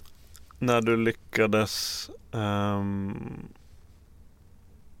att när du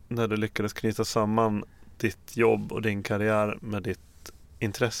lyckades knyta samman ditt jobb och din karriär med ditt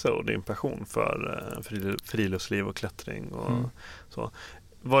intresse och din passion för friluftsliv och klättring och så.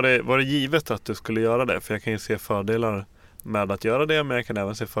 var det givet att du skulle göra det? För jag kan ju se fördelar med att göra det, men jag kan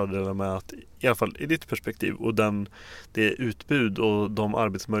även se fördelar med att, i alla fall i ditt perspektiv, och det utbud och de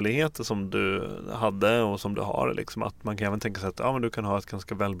arbetsmöjligheter som du hade och som du har, liksom, att man kan även tänka sig att men du kan ha ett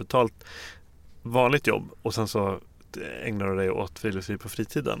ganska välbetalt vanligt jobb och sen så ägnar du dig åt friluftsliv på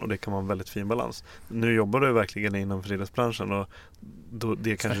fritiden, och det kan vara en väldigt fin balans. Nu jobbar du verkligen inom friluftsbranschen, och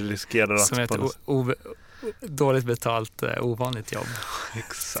det kanske riskerar att... Som ett dåligt betalt ovanligt jobb.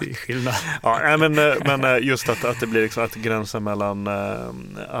 Exakt. Det är skillnad. Ja, men just att det blir liksom att gränsen mellan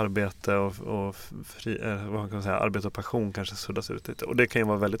arbete och vad kan man säga, arbete och passion kanske suddas ut lite. Och det kan ju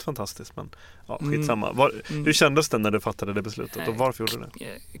vara väldigt fantastiskt, men skitsamma. Hur kändes det när du fattade det beslutet, och varför gjorde du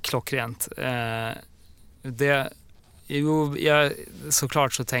det? Klockrent.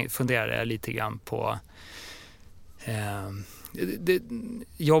 Såklart så funderade jag lite grann på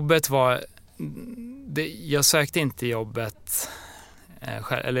jobbet var... jag sökte inte jobbet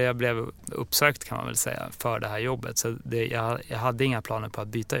själv, eller jag blev uppsökt kan man väl säga för det här jobbet, så jag hade inga planer på att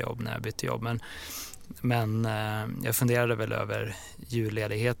byta jobb när jag bytte jobb, men jag funderade väl över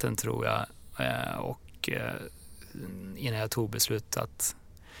julledigheten tror jag, och innan jag tog beslut att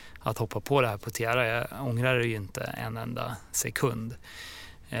hoppa på det här på Tierra. Jag ångrar det ju inte en enda sekund,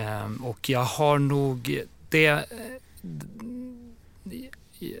 och jag har nog det...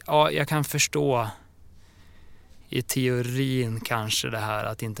 Ja, jag kan förstå i teorin kanske det här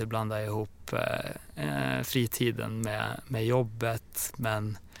att inte blanda ihop fritiden med jobbet,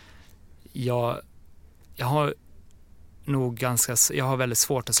 men jag har väldigt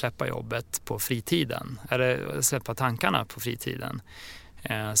svårt att släppa jobbet på fritiden, eller släppa tankarna på fritiden,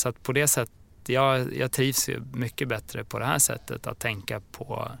 så att på det sättet jag trivs ju mycket bättre på det här sättet, att tänka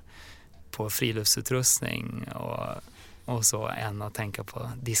på friluftsutrustning och så än att tänka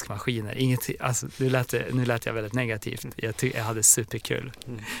på diskmaskiner. Nu lät jag väldigt negativt. Jag hade superkul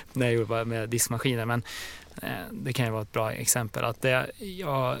när jag jobbade med diskmaskiner, men det kan ju vara ett bra exempel att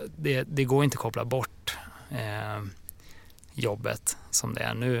det går inte att koppla bort jobbet som det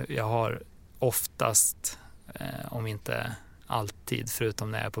är nu. Jag har oftast, om inte alltid,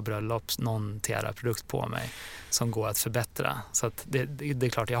 förutom när jag är på bröllop, någon Tierra-produkt på mig som går att förbättra. Så att det är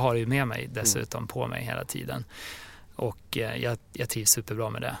klart, jag har ju med mig dessutom på mig hela tiden. Och jag trivs superbra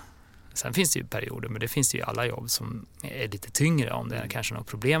med det. Sen finns det ju perioder, men det finns ju alla jobb som är lite tyngre, om det är kanske något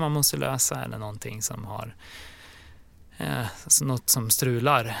problem man måste lösa eller någonting som har något som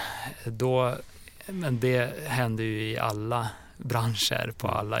strular. Men det händer ju i alla branscher, på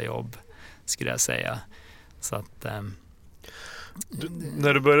alla jobb skulle jag säga. Så att...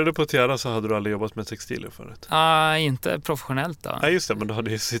 när du började på Tierra så hade du aldrig jobbat med textilier förut? Inte professionellt då. Ja, just det, men du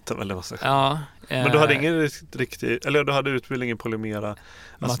hade ju sittat väldigt massa. Ja. Men du hade ingen riktig, eller du hade utbildning i polymera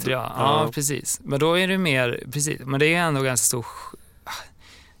material. Ja, precis. Men då är det mer, precis. Men det är ändå ganska stor...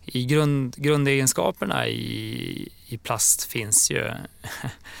 I grundegenskaperna i plast finns ju,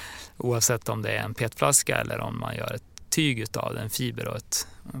 oavsett om det är en petflaska eller om man gör ett tyg utav det, en fiber och ett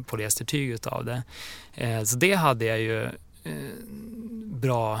polyestertyg utav det. Så det hade jag ju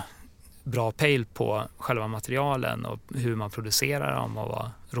bra pejl på, själva materialen och hur man producerar dem och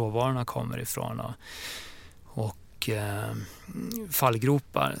var råvarorna kommer ifrån och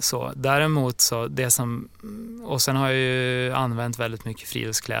fallgropar. Så däremot så det som, och sen har jag ju använt väldigt mycket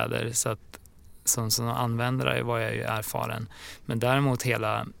friluftskläder, så att som användare var jag ju erfaren, men däremot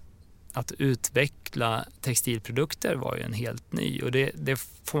hela att utveckla textilprodukter var ju en helt ny, och det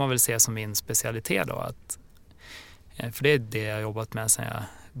får man väl se som min specialitet då, att för det är det jag jobbat med sedan jag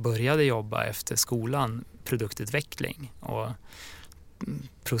började jobba efter skolan, produktutveckling och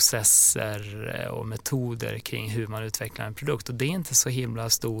processer och metoder kring hur man utvecklar en produkt, och det är inte så himla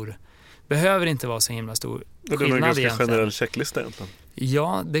stor, behöver inte vara så himla stor skillnad. Det är en ganska generell checklista egentligen.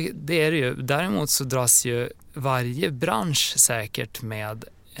 Ja, det är det ju. Däremot så dras ju varje bransch säkert med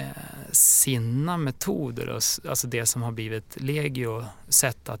sina metoder och alltså det som har blivit legio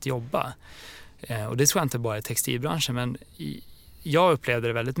sätt att jobba. Och det tror jag inte bara är textilbranschen, men jag upplevde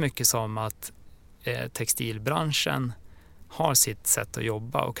det väldigt mycket som att textilbranschen har sitt sätt att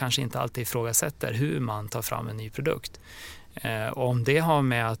jobba och kanske inte alltid ifrågasätter hur man tar fram en ny produkt. Och om det har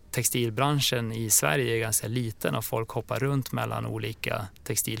med att textilbranschen i Sverige är ganska liten och folk hoppar runt mellan olika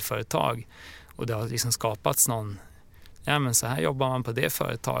textilföretag och det har liksom skapats någon, ja men så här jobbar man på det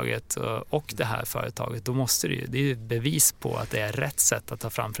företaget och det här företaget, då måste det är ju bevis på att det är rätt sätt att ta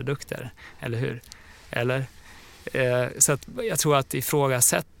fram produkter, eller hur? Eller? Så att jag tror att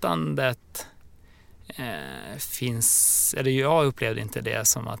ifrågasättandet finns, eller jag upplevde inte det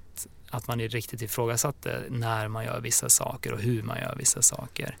som att man är riktigt ifrågasatte när man gör vissa saker och hur man gör vissa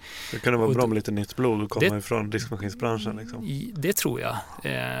saker. Det kan vara bra med lite nytt blod och komma ifrån diskmaskinsbranschen. Liksom. Det tror jag.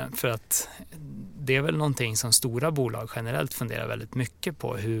 För att det är väl någonting som stora bolag generellt funderar väldigt mycket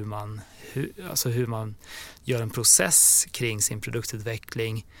på, hur man gör en process kring sin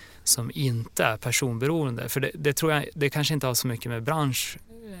produktutveckling som inte är personberoende. För det tror jag, det kanske inte har så mycket med bransch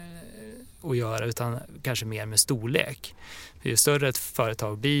att göra, utan kanske mer med storlek. För ju större ett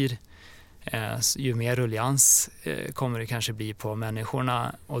företag blir, ju mer rullians kommer det kanske bli på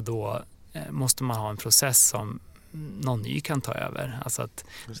människorna, och då måste man ha en process som någon ny kan ta över. Alltså att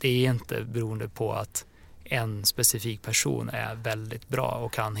det är inte beroende på att en specifik person är väldigt bra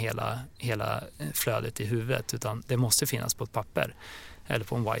och kan hela flödet i huvudet, utan det måste finnas på ett papper eller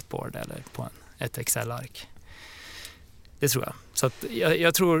på en whiteboard eller på ett Excel-ark. Det tror jag. Så att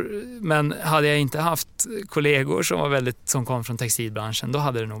jag tror, men hade jag inte haft kollegor som kom från textilbranschen, då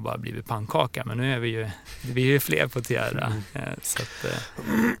hade det nog bara blivit pannkaka. Men nu är vi är ju fler på Tierra. Så att,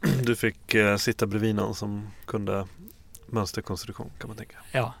 du fick sitta bredvid någon som kunde mönsterkonstruktion, kan man tänka.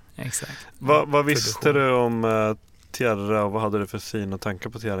 Ja, exakt. Vad visste du om Tierra och vad hade du för syn och tankar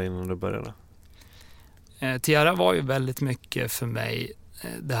på Tierra innan du började? Tierra var ju väldigt mycket för mig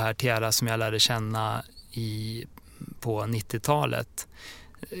det här Tierra som jag lärde känna på 90-talet.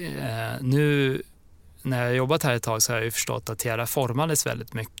 Nu när jag jobbat här ett tag så har jag ju förstått att Tierra formades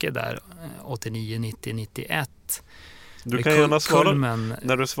väldigt mycket där 89, 90, 91. Du kan gärna svara,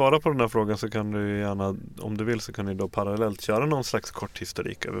 när du svarar på den här frågan så kan du gärna, om du vill så kan du då parallellt köra någon slags kort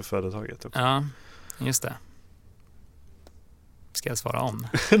historik över företaget också. Ja, just det. Ska jag svara om?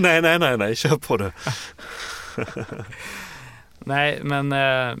 nej, kör på det. Nej, men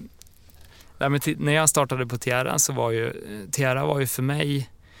när jag startade på Tierra så var ju för mig,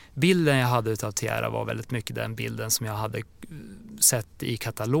 bilden jag hade utav Tierra var väldigt mycket den bilden som jag hade sett i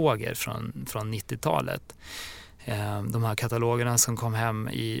kataloger från 90-talet. De här katalogerna som kom hem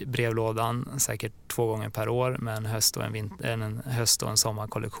i brevlådan säkert 2 gånger per år med en höst och en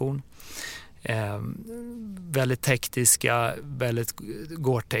sommarkollektion. Väldigt tekniska, väldigt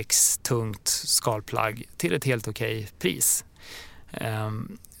Gore-Tex tungt skalplagg till ett helt okej pris.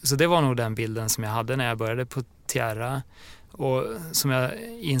 Så det var nog den bilden som jag hade när jag började på Tierra. Och som jag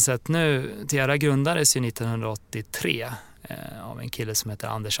insett nu, Tierra grundades ju 1983 av en kille som heter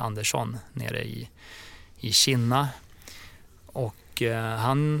Anders Andersson nere i Kina. Och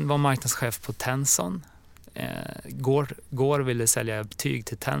han var marknadschef på Tenson. Gore ville sälja betyg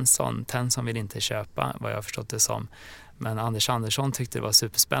till Tenson. Tenson ville inte köpa, vad jag har förstått det som. Men Anders Andersson tyckte det var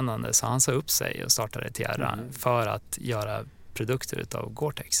superspännande, så han sa upp sig och startade Tierra för att göra produkter utav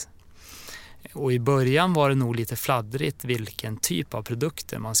Gore-Tex. Och i början var det nog lite fladdrigt vilken typ av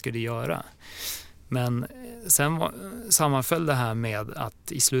produkter man skulle göra. Men sen sammanföll det här med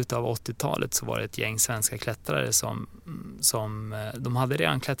att i slutet av 80-talet så var det ett gäng svenska klättrare som de hade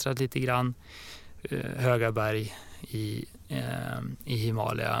redan klättrat lite grann höga berg i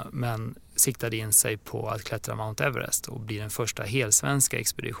Himalaya, men siktade in sig på att klättra Mount Everest och bli den första helsvenska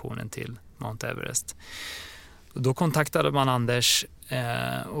expeditionen till Mount Everest. Och då kontaktade man Anders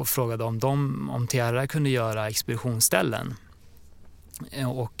och frågade om Tierra kunde göra expeditionsställen.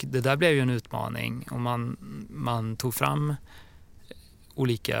 Och det där blev ju en utmaning, och man tog fram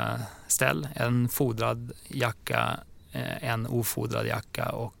olika ställ, en fodrad jacka, en ofodrad jacka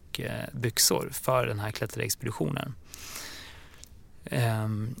och byxor för den här klätterexpeditionen.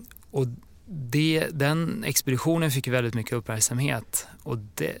 Och den expeditionen fick väldigt mycket uppmärksamhet, och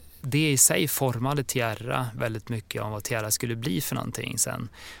det i sig formade Tierra väldigt mycket om vad Tierra skulle bli för någonting sen.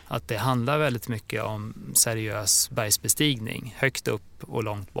 Att det handlar väldigt mycket om seriös bergsbestigning, högt upp och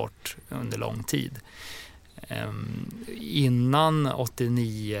långt bort under lång tid. Innan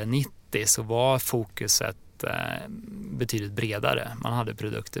 89-90 så var fokuset betydligt bredare. Man hade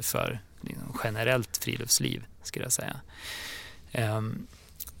produkter för generellt friluftsliv, skulle jag säga.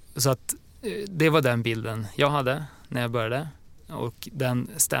 Så att det var den bilden jag hade när jag började. Och den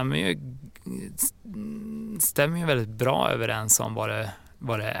stämmer ju väldigt bra överens om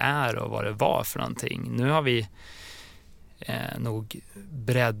vad det är och vad det var för någonting. Nu har vi nog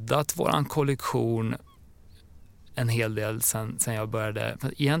breddat våran kollektion en hel del sen jag började.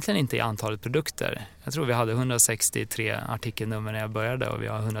 Egentligen inte i antalet produkter. Jag tror vi hade 163 artikelnummer när jag började och vi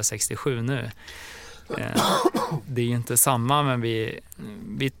har 167 nu. Det är ju inte samma, men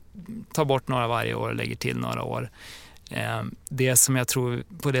vi tar bort några varje år och lägger till några år. Det som jag tror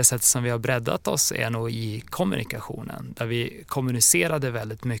på det sättet som vi har breddat oss är nog i kommunikationen, där vi kommunicerade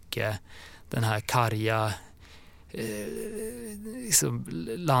väldigt mycket den här karga liksom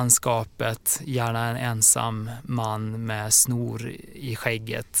landskapet, gärna en ensam man med snor i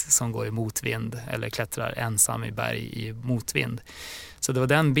skägget som går i motvind eller klättrar ensam i berg i motvind. Så det var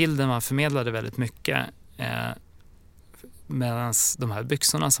den bilden man förmedlade väldigt mycket. Medan de här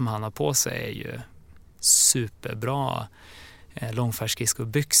byxorna som han har på sig är ju superbra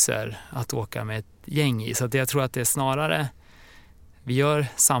långfärdsskridskobyxor att åka med ett gäng i. Så att jag tror att det är snarare, vi gör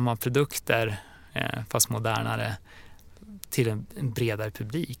samma produkter fast modernare till en bredare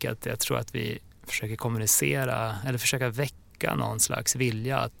publik. Att jag tror att vi försöker kommunicera eller försöka väcka någon slags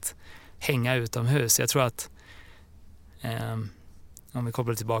vilja att hänga utomhus. Jag tror att om vi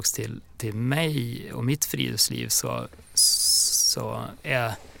kopplar tillbaks till mig och mitt friluftsliv så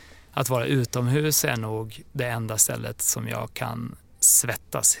är att vara utomhus är nog det enda stället som jag kan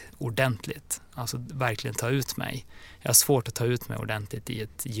svettas ordentligt. Alltså verkligen ta ut mig. Jag har svårt att ta ut mig ordentligt i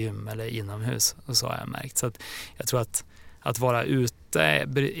ett gym eller inomhus, och så har jag märkt. Så att jag tror att vara ute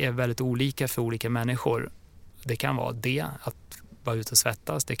är väldigt olika för olika människor. Det kan vara det, att vara ute och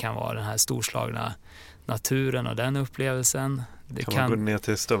svettas. Det kan vara den här storslagna naturen och den upplevelsen. Kan man gå ner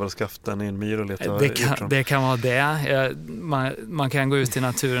till stövelskaften i en myr och leta hjortron? Det kan vara det. Man kan gå ut i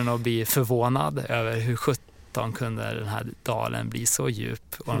naturen och bli förvånad över hur 17 kunde den här dalen bli så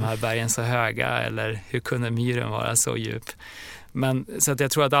djup och de här bergen så höga, eller hur kunde myren vara så djup. Men så att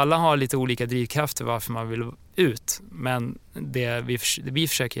jag tror att alla har lite olika drivkrafter varför man vill ut. Men det vi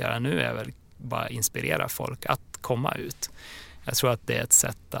försöker göra nu är väl bara inspirera folk att komma ut. Jag tror att det är ett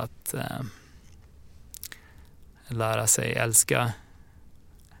sätt att lära sig älska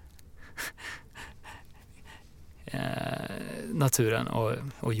naturen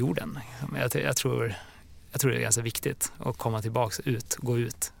och jorden. Jag tror det är ganska viktigt att komma tillbaka gå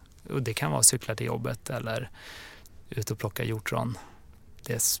ut. Och det kan vara cyklar till jobbet eller ut och plocka hjortron.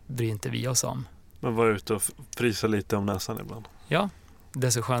 Det bryr inte vi oss om. Men vara ute och frysa lite om näsan ibland. Ja, det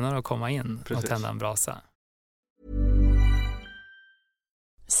är så skönare att komma in och tända en brasa.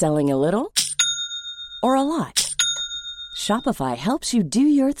 Selling a little or a lot? Shopify helps you do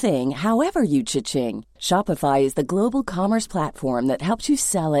your thing however you cha-ching. Shopify is the global commerce platform that helps you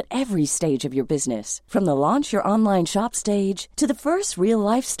sell at every stage of your business. From the launch your online shop stage to the first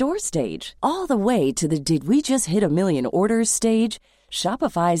real-life store stage, all the way to the did we just hit a million orders stage.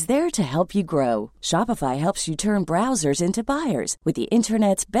 Shopify is there to help you grow. Shopify helps you turn browsers into buyers with the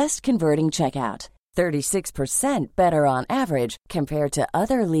internet's best converting checkout. 36% better on average compared to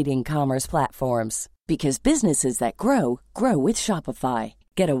other leading commerce platforms. Because businesses that grow, grow with Shopify.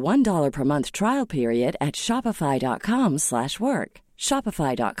 Get a $1 per month trial period at shopify.com/work.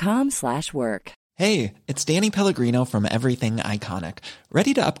 Shopify.com/work. Hey, it's Danny Pellegrino from Everything Iconic.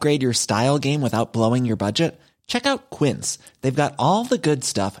 Ready to upgrade your style game without blowing your budget? Check out Quince. They've got all the good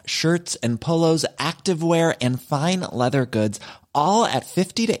stuff, shirts and polos, activewear and fine leather goods, all at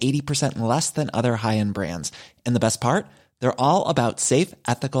 50 to 80% less than other high-end brands. And the best part? They're all about safe,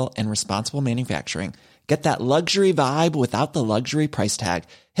 ethical, and responsible manufacturing. Get that luxury vibe without the luxury price tag.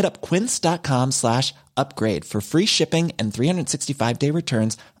 Hit up quince.com/upgrade for free shipping and 365-day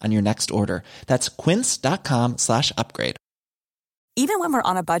returns on your next order. That's quince.com/upgrade. Even when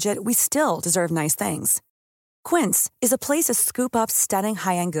we're on a budget, we still deserve nice things. Quince is a place to scoop up stunning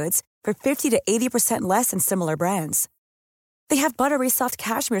high-end goods for 50 to 80% less than similar brands. They have buttery soft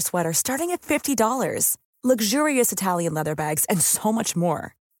cashmere sweaters starting at $50, luxurious Italian leather bags, and so much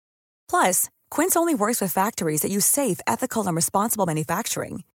more. Plus, Quince only works with factories that use safe, ethical, and responsible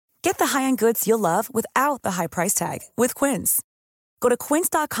manufacturing. Get the high-end goods you'll love without the high price tag with Quince. Go to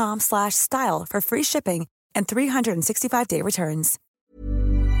quince.com/style for free shipping and 365-day returns.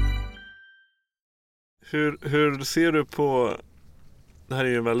 Hur ser du på, det här är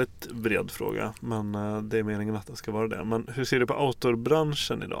ju en väldigt bred fråga, men det är meningen att det ska vara det. Men hur ser du på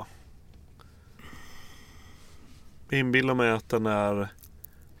outdoorbranschen idag? Jag inbillar mig att den är,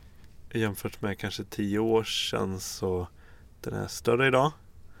 jämfört med kanske 10 år sedan, så den är större idag.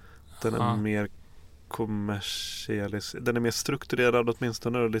 Den är mer kommersialiserad, den är mer strukturerad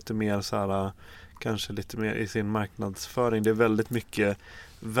åtminstone, och lite mer så här, kanske lite mer i sin marknadsföring. Det är väldigt mycket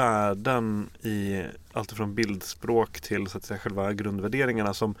värden i allt från bildspråk till så att säga själva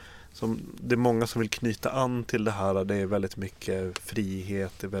grundvärderingarna som det är många som vill knyta an till det här. Det är väldigt mycket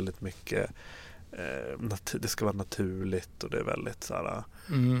frihet, det är väldigt mycket det ska vara naturligt, och det är väldigt så här,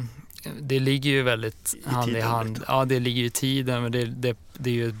 det ligger ju väldigt hand i hand. Lite. Ja, det ligger ju i tiden, men det är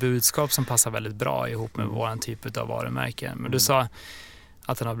ju ett budskap som passar väldigt bra ihop med våran typ av varumärken. Men du sa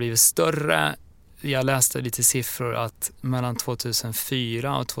att den har blivit större. Jag läste lite siffror att mellan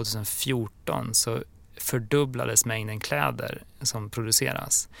 2004 och 2014 så fördubblades mängden kläder som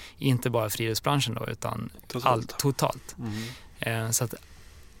produceras. Inte bara friluftsbranschen då, utan totalt. Så att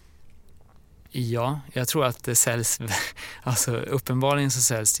ja, jag tror att det säljs, alltså uppenbarligen så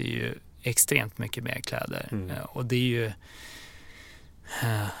säljs det ju extremt mycket mer kläder. Och det är ju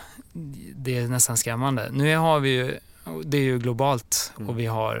det är nästan skrämmande. Nu har vi ju, det är ju globalt och vi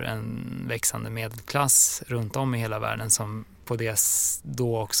har en växande medelklass runt om i hela världen som på det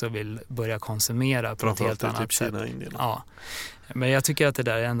då också vill börja konsumera på ett helt annat sätt. Ja. Men jag tycker att det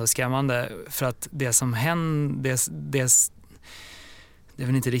där är ändå skrämmande, för att det som händer, det är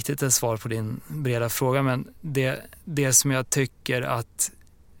väl inte riktigt ett svar på din breda fråga, men det som jag tycker att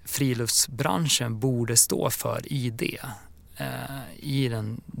friluftsbranschen borde stå för i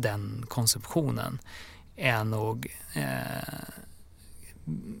den konsumtionen är nog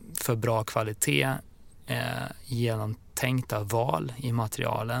för bra kvalitet, genomtänkta val i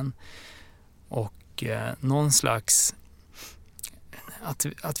materialen och någon slags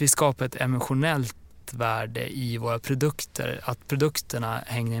att vi skapar ett emotionellt värde i våra produkter, att produkterna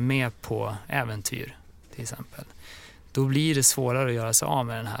hänger med på äventyr till exempel. Då blir det svårare att göra sig av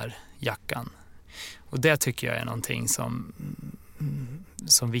med den här jackan. Och det tycker jag är någonting som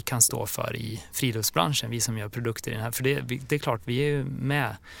vi kan stå för i friluftsbranschen, vi som gör produkter i den här. För det är klart, vi är ju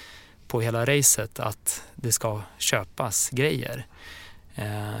med på hela racet att det ska köpas grejer.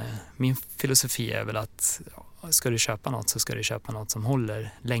 Min filosofi är väl att ska du köpa något så ska du köpa något som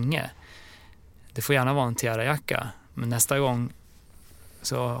håller länge. Det får gärna vara en Tiara-jacka, men nästa gång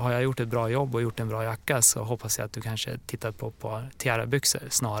så har jag gjort ett bra jobb och gjort en bra jacka, så hoppas jag att du kanske tittar på ett par Tiara-byxor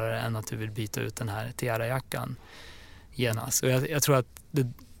snarare än att du vill byta ut den här Tiara-jackan genast. Och jag tror att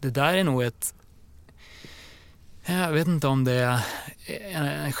det där är nog jag vet inte om det är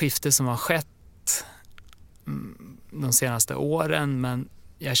en skifte som har skett de senaste åren, men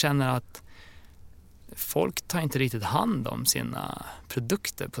jag känner att folk tar inte riktigt hand om sina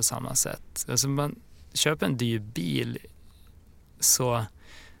produkter på samma sätt. Alltså man köper en dyr bil så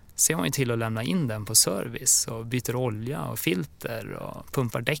ser man ju till att lämna in den på service och byter olja och filter och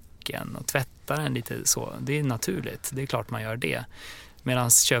pumpar däcken och tvättar den lite så. Det är naturligt, det är klart man gör det. Medan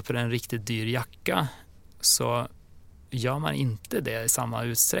köper en riktigt dyr jacka så gör man inte det i samma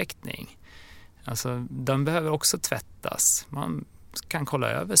utsträckning. Alltså den behöver också tvättas. Man kan kolla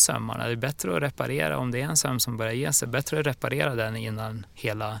över sömmarna. Det är bättre att reparera om det är en söm som börjar ge sig. Bättre att reparera den innan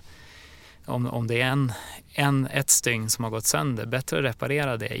hela, om det är ett stygn som har gått sönder. Bättre att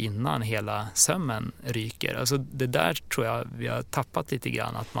reparera det innan hela sömmen ryker. Alltså det där tror jag vi har tappat lite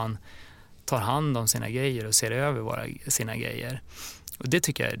grann. Att man tar hand om sina grejer och ser över sina grejer. Och det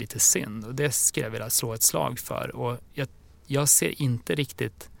tycker jag är lite synd. Och det skulle jag vilja slå ett slag för. Och jag ser inte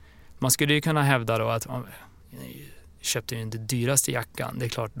riktigt. Man skulle ju kunna hävda då att köpte ju den dyraste jackan. Det är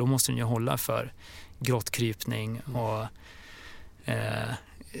klart, då måste den ju hålla för grottkrypning och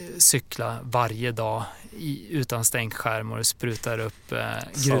cykla varje dag utan stänkskärm och det sprutar upp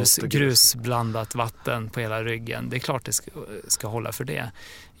grusblandat vatten på hela ryggen. Det är klart det ska hålla för det.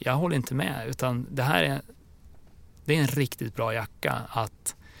 Jag håller inte med, utan det är en riktigt bra jacka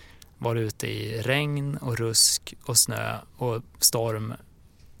att vara ute i regn och rusk och snö och storm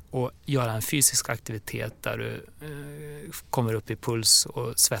och göra en fysisk aktivitet där du kommer upp i puls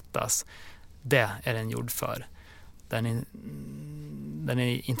och svettas. Det är den gjord för. Den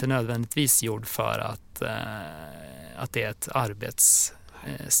är inte nödvändigtvis gjord för att det är ett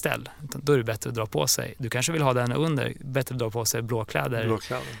arbetsställ. Då är det bättre att dra på sig. Du kanske vill ha den under, bättre att dra på sig blåkläder.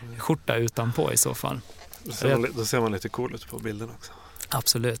 Skjorta utanpå i så fall. Då ser man lite cool ut på bilden också.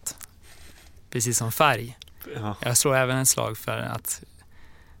 Absolut. Precis som färg. Ja. Jag slår även en slag för att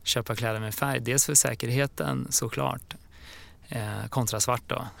köpa kläder med färg. Dels för säkerheten såklart. Kontra svart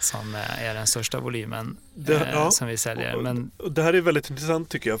då, som är den största volymen som vi säljer. Men det här är väldigt intressant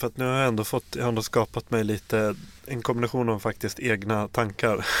tycker jag, för att nu har jag ändå skapat mig lite en kombination av faktiskt egna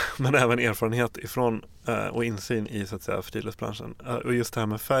tankar men även erfarenhet ifrån och insyn i så att säga friluftsbranschen. Och just det här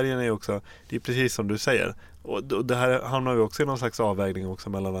med färgen är också, det är precis som du säger. Och det här hamnar vi också i någon slags avvägning också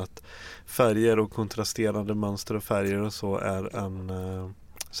mellan att färger och kontrasterande mönster och färger och så är en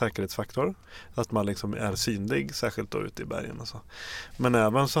säkerhetsfaktor. Att man liksom är synlig, särskilt då ute i bergen och så. Men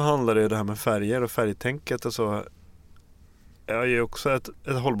även så handlar det här med färger och färgtänket och så är ju också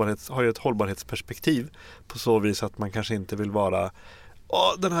har ju ett hållbarhetsperspektiv på så vis att man kanske inte vill vara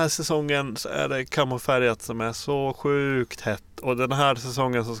den här säsongen så är det kamofärgat som är så sjukt hett och den här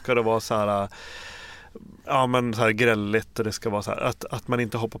säsongen så ska det vara så här så här grälligt och det ska vara så här att man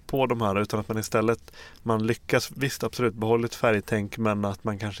inte hoppar på de här utan att man istället lyckas visst absolut behålla ett färgtänk men att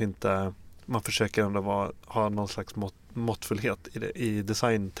man kanske inte man försöker ändå ha någon slags måttfullhet i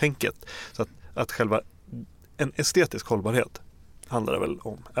designtänket så att själva en estetisk hållbarhet handlar det väl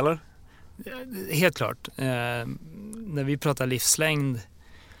om, eller? Helt klart. När vi pratar livslängd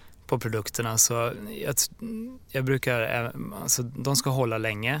på produkterna så jag brukar, alltså de ska hålla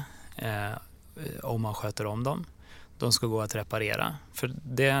länge om man sköter om dem. De ska gå att reparera. För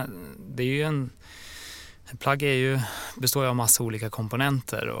det är ju en plagg består ju av massa olika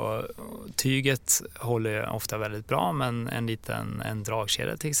komponenter och tyget håller ofta väldigt bra, men en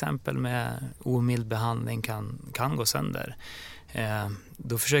dragkedja till exempel med omild behandling kan gå sönder.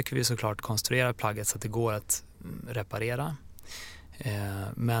 Då försöker vi såklart konstruera plagget så att det går att reparera.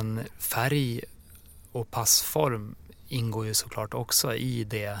 Men färg och passform ingår ju såklart också i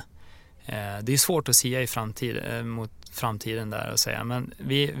det. Det är svårt att sia mot framtiden där och säga, men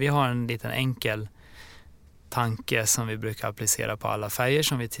vi har en liten enkel tanke som vi brukar applicera på alla färger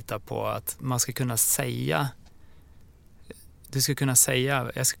som vi tittar på, att man ska kunna säga,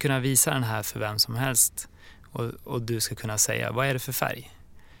 jag ska kunna visa den här för vem som helst och du ska kunna säga, vad är det för färg?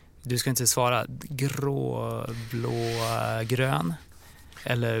 Du ska inte svara grå, blå, grön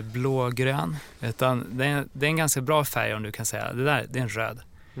eller blågrön, utan det är en ganska bra färg om du kan säga, det är en röd,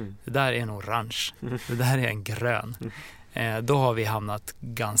 det där är en orange, det där är en grön. Då har vi hamnat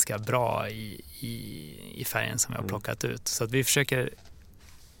ganska bra i färgen som vi har plockat ut. Så att vi försöker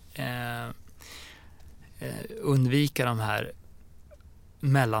undvika de här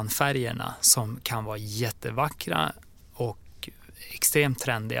mellanfärgerna som kan vara jättevackra och extremt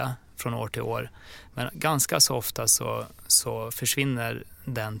trendiga från år till år. Men ganska så ofta så försvinner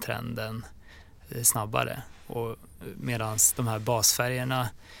den trenden snabbare. Och medan de här basfärgerna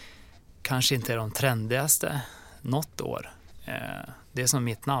kanske inte är de trendigaste något år. Det är som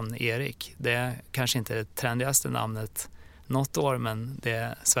mitt namn, Erik. Det är kanske inte det trendigaste namnet något år, men det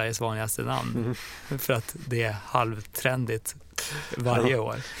är Sveriges vanligaste namn. För att det är halvtrendigt varje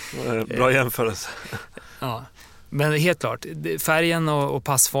år. Bra jämförelse. Ja. Men helt klart, färgen och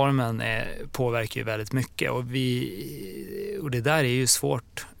passformen påverkar ju väldigt mycket. Och det där är ju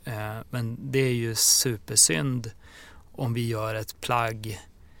svårt. Men det är ju supersynd om vi gör ett plagg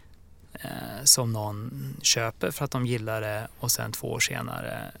som någon köper för att de gillar det och sen 2 år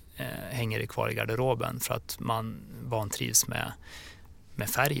senare hänger det kvar i garderoben för att man vantrivs med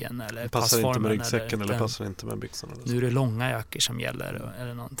färgen eller passar passformen. Inte med ryggsäcken eller passar inte med byxorna. Nu är det långa jackor som gäller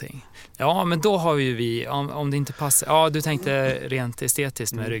eller någonting. Ja, men då har ju vi, om det inte passar, ja du tänkte rent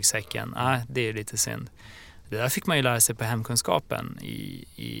estetiskt med ryggsäcken, nej det är lite synd. Det där fick man ju lära sig på hemkunskapen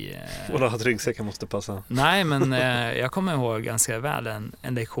och då att ryggsäcken måste passa? Nej, men jag kommer ihåg ganska väl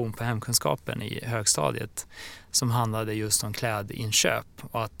en lektion på hemkunskapen i högstadiet som handlade just om klädinköp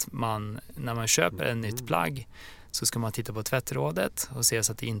och att när man köper ett nytt plagg så ska man titta på tvättrådet och se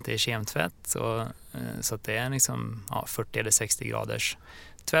så att det inte är kemtvätt så att det är liksom 40 eller 60 graders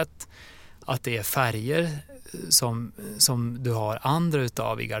tvätt, att det är färger som du har andra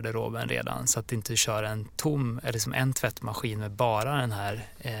utav i garderoben redan, så att du inte kör en tom eller som en tvättmaskin med bara den här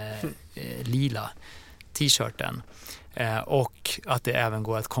lila t-shirten, och att det även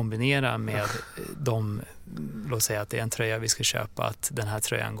går att kombinera med låt säga att det är en tröja vi ska köpa, att den här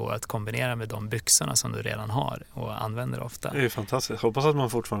tröjan går att kombinera med de byxorna som du redan har och använder ofta. Det är ju fantastiskt. Hoppas att man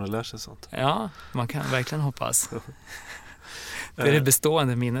fortfarande lär sig sånt. Ja, man kan verkligen hoppas. Det är det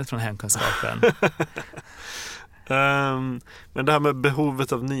bestående minnet från hemkunskapen. Men det här med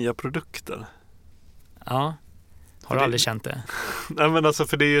behovet av nya produkter. Ja, har du aldrig känt det? Nej, men alltså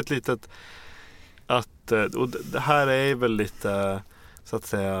för det är ju ett litet och det här är väl lite så att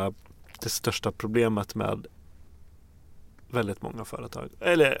säga det största problemet med väldigt många företag.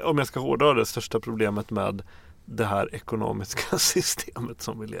 Eller om jag ska hårdra det största problemet med det här ekonomiska systemet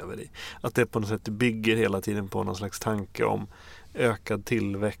som vi lever i. Att det på något sätt bygger hela tiden på någon slags tanke om ökad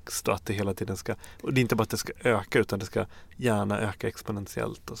tillväxt och att det hela tiden ska, och det är inte bara att det ska öka utan det ska gärna öka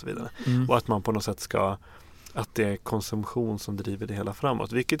exponentiellt och så vidare. Och att man på något sätt ska, att det är konsumtion som driver det hela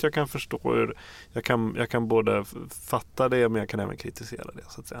framåt. Vilket jag kan förstå, jag kan både fatta det men jag kan även kritisera det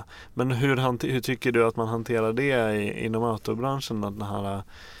så att säga. Men hur tycker du att man hanterar det inom autobranschen? Att den här,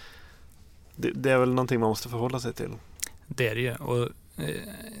 det är väl någonting man måste förhålla sig till? Det är det ju. Och,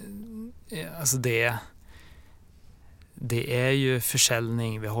 alltså det är ju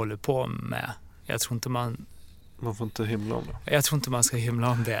försäljning vi håller på med. Jag tror inte man får inte hymla om det. Jag tror inte man ska hymla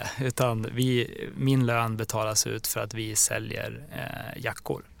om det. Utan min lön betalas ut för att vi säljer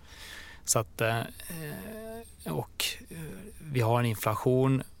jackor. Så att, och vi har en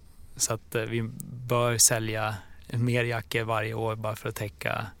inflation så att vi bör sälja mer jackor varje år bara för att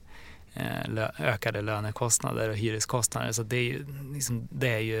täcka ökade lönekostnader och hyreskostnader. Så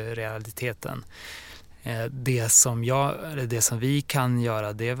det är ju realiteten. Det som vi kan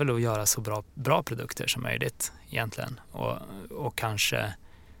göra, det är väl att göra så bra produkter som möjligt egentligen. Och kanske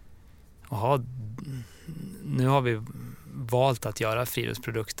nu har vi valt att göra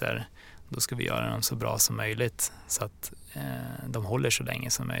friluftsprodukter. Då ska vi göra dem så bra som möjligt så att de håller så länge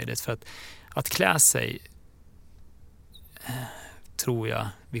som möjligt. För att klä sig tror jag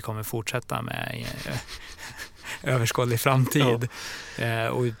vi kommer fortsätta med i överskådlig framtid.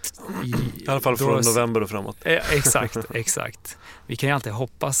 Och i alla fall från november och framåt. Exakt. Vi kan ju alltid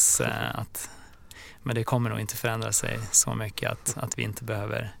hoppas men det kommer nog inte förändra sig så mycket att vi inte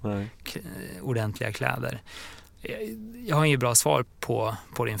behöver ordentliga kläder. Jag har inget bra svar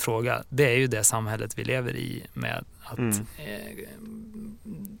på din fråga. Det är ju det samhället vi lever i med att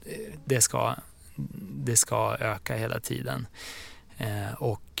det ska öka hela tiden.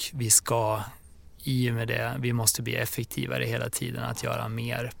 Och i och med det, vi måste bli effektivare hela tiden att göra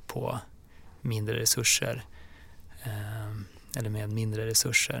mer på mindre resurser. Eller med mindre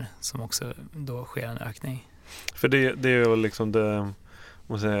resurser som också då sker en ökning. För det är ju liksom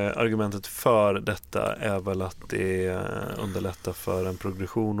argumentet för detta är väl att det underlättar för en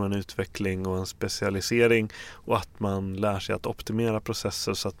progression och en utveckling och en specialisering och att man lär sig att optimera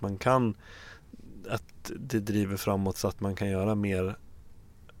processer så att man kan, att det driver framåt så att man kan göra mer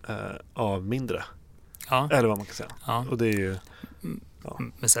av mindre. Ja. Eller vad man kan säga. Ja. Och det är ju... Ja.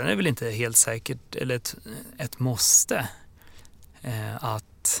 Men sen är det väl inte helt säkert eller ett måste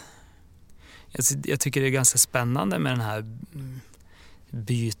att... Jag tycker det är ganska spännande med den här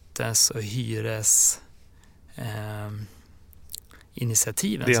bytes- och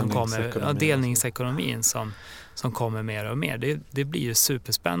initiativen som kommer, delningsekonomin som kommer mer och mer. Det blir ju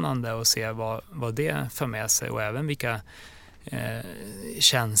superspännande att se vad det för med sig och även vilka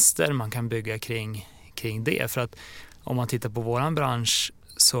tjänster man kan bygga kring det. För att om man tittar på våran bransch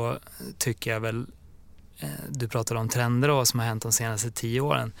så tycker jag väl, du pratade om trender och vad som har hänt de senaste 10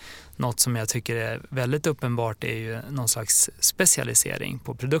 åren. Något som jag tycker är väldigt uppenbart är ju någon slags specialisering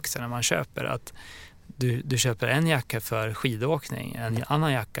på produkterna man köper. Att du köper en jacka för skidåkning, en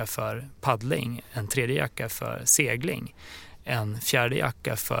annan jacka för paddling, en tredje jacka för segling, en fjärde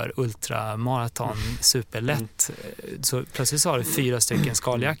jacka för ultramaraton, superlätt. Så plötsligt så har du 4 stycken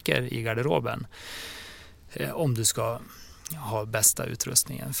skaljackor i garderoben om du ska ha bästa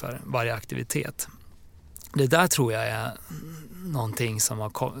utrustningen för varje aktivitet. Det där tror jag är någonting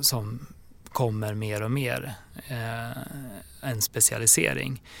som kommer mer och mer, en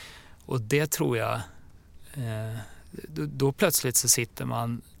specialisering. Och det tror jag, då plötsligt så sitter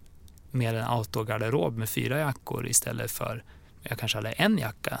man med en outdoor-garderob med 4 jackor istället för, jag kanske hade en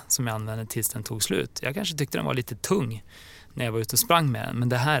jacka som jag använde tills den tog slut. Jag kanske tyckte den var lite tung när jag var ute och sprang med den, men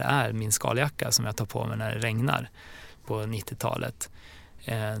det här är min skaljacka som jag tar på mig när det regnar på 90-talet.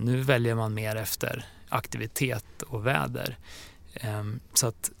 Nu väljer man mer efter aktivitet och väder. Så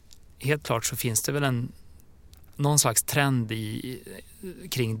att helt klart så finns det väl någon slags trend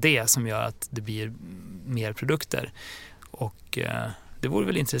kring det som gör att det blir mer produkter. Och det vore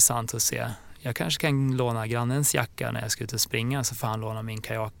väl intressant att se. Jag kanske kan låna grannens jacka när jag ska ut och springa, så får han låna min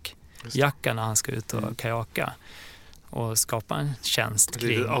kajakjacka när han ska ut och kajaka. Och skapa en tjänst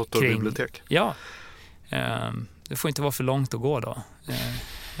kring... outdoor-bibliotek. Ja. Det får inte vara för långt att gå då.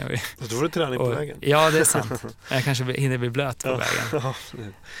 Då var det träning på vägen. Ja, det är sant. Jag kanske hinner bli blöt på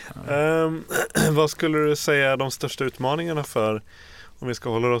vägen. Vad skulle du säga är de största utmaningarna för, om vi ska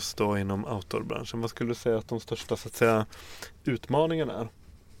hålla oss då inom outdoorbranschen, vad skulle du säga att de största, så att säga, utmaningarna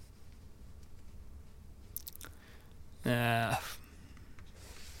är?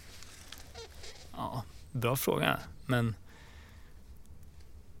 Ja, bra fråga. Men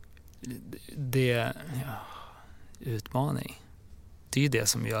utmaning, det är ju det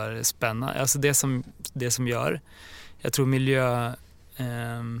som gör det spännande. Alltså det som gör, jag tror miljö,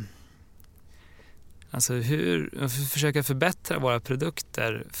 alltså hur försöka förbättra våra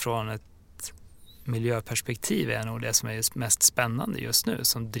produkter från ett miljöperspektiv är nog det som är mest spännande just nu,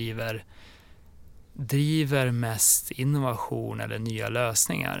 som driver mest innovation eller nya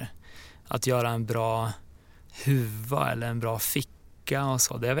lösningar. Att göra en bra huva eller en bra ficka och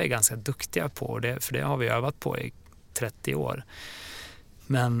så, det är vi ganska duktiga på, för det har vi övat på i 30 år.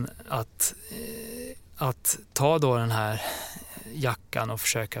 Men att ta då den här jackan och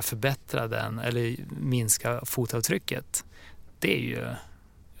försöka förbättra den eller minska fotavtrycket, det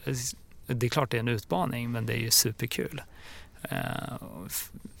är klart det är en utmaning, men det är ju superkul.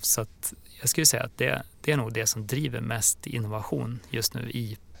 Så att jag skulle säga att det är nog det som driver mest innovation just nu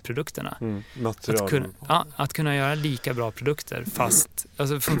i produkterna. Att kunna göra lika bra produkter,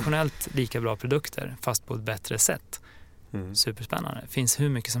 alltså funktionellt lika bra produkter fast på ett bättre sätt. Superspännande. Det finns hur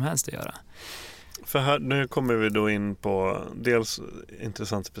mycket som helst att göra. För här, nu kommer vi då in på dels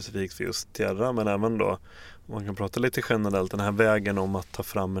intressant specifikt för just Tierra, men även då, man kan prata lite generellt, den här vägen om att ta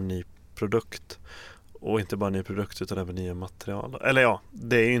fram en ny produkt. Och inte bara en ny produkt utan även nya material. Eller ja,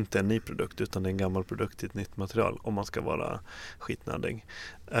 det är ju inte en ny produkt utan det är en gammal produkt i ett nytt material om man ska vara skitnödig.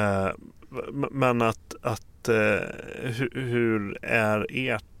 Men hur är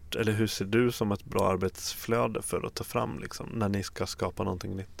ert, eller hur ser du som ett bra arbetsflöde för att ta fram liksom, när ni ska skapa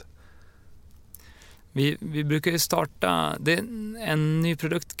någonting nytt? Vi brukar ju starta, en ny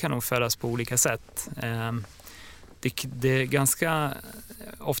produkt kan nog föras på olika sätt. Det är ganska,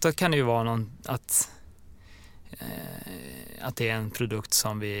 ofta kan det ju vara att det är en produkt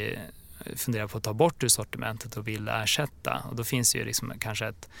som vi funderar på att ta bort ur sortimentet och vill ersätta. Och då finns det ju liksom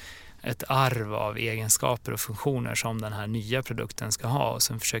kanske ett arv av egenskaper och funktioner som den här nya produkten ska ha, och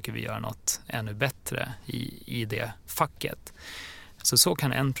sen försöker vi göra något ännu bättre i det facket. Så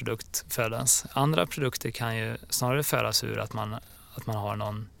kan en produkt födas. Andra produkter kan ju snarare födas ur att man har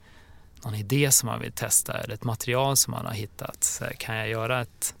någon idé som man vill testa eller ett material som man har hittat. Så här, kan jag göra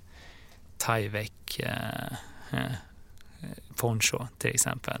ett Tyvek poncho till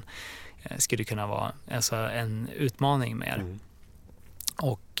exempel? Skulle kunna vara alltså en utmaning mer.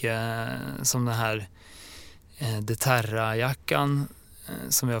 Och som den här Deterra-jackan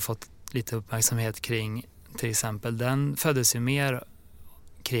som vi har fått lite uppmärksamhet kring till exempel, den föddes ju mer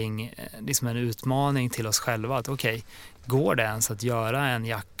kring liksom en utmaning till oss själva att okej, går det ens att göra en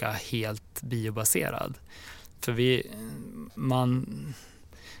jacka helt biobaserad? För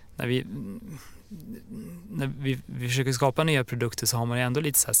när vi försöker skapa nya produkter så har man ju ändå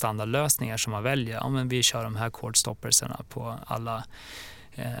lite så här standardlösningar som man väljer. Ja, men vi kör de här cordstoppersarna på alla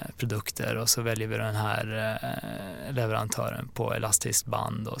produkter och så väljer vi den här leverantören på elastiskt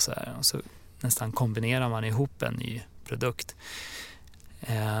band och så här. Och så nästan kombinerar man ihop en ny produkt.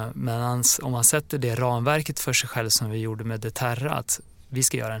 Men om man sätter det ramverket för sig själv som vi gjorde med Deterra, att vi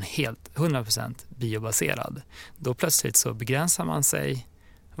ska göra en helt 100% biobaserad, då plötsligt så begränsar man sig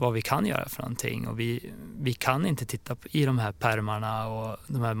vad vi kan göra för någonting, och vi kan inte titta i de här pärmarna och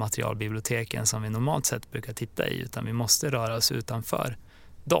de här materialbiblioteken som vi normalt sett brukar titta i, utan vi måste röra oss utanför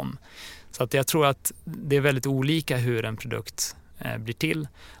dem. Så att jag tror att det är väldigt olika hur en produkt blir till.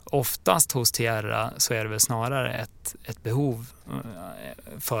 Oftast hos Tierra så är det väl snarare ett behov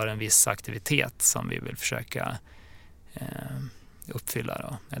för en viss aktivitet som vi vill försöka uppfylla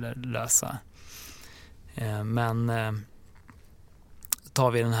då, eller lösa. Men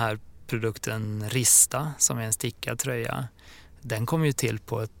tar vi den här produkten Rista som är en stickad tröja, den kom ju till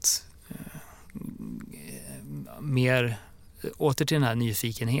på ett mer, åter till den här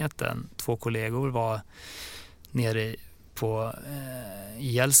nyfikenheten. 2 kollegor var nere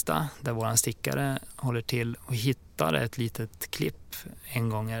i Gällsta där våran stickare håller till och hittade ett litet klipp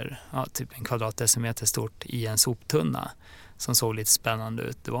typ 1 kvadratdecimeter stort i en soptunna som såg lite spännande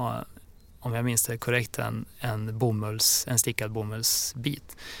ut. Det var, om jag minns det korrekt, en stickad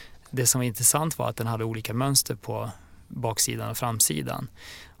bomullsbit. Det som var intressant var att den hade olika mönster på baksidan och framsidan.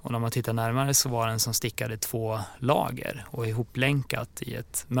 Och när man tittar närmare så var den som stickade 2 lager och ihoplänkat i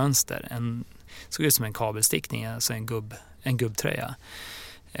ett mönster. Såg ut som en kabelstickning, alltså en gubbtröja.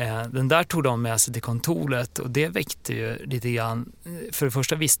 Den där tog de med sig till kontoret, och det väckte ju lite grann. För det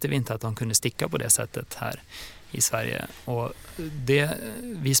första visste vi inte att de kunde sticka på det sättet här i Sverige. Och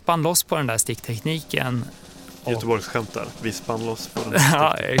vi spann loss på den där sticktekniken. Göteborgsskämt där. Vi spann loss på den.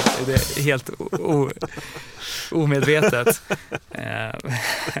 Ja, det är helt omedvetet.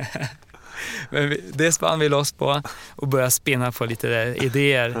 Men det spann vi loss på och började spinna på lite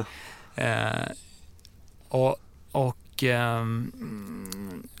idéer. Och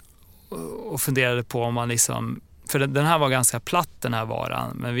funderade på om man liksom, för den här var ganska platt, den här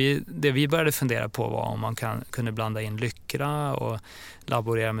varan, men det vi började fundera på var om man kunde blanda in lyckra och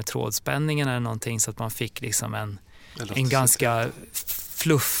laborera med trådspänningen eller någonting, så att man fick liksom en ganska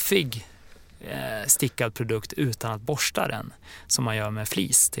fluffig stickad produkt utan att borsta den, som man gör med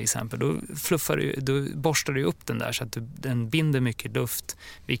flis till exempel. Då borstar du upp den där så att den binder mycket luft,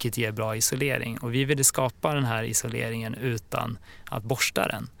 vilket ger bra isolering, och vi ville skapa den här isoleringen utan att borsta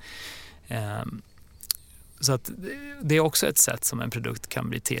den. Så att det är också ett sätt som en produkt kan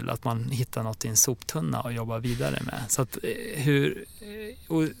bli till, att man hittar något i en soptunna och jobbar vidare med. Så att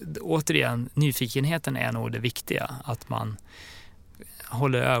återigen, nyfikenheten är nog det viktiga, att man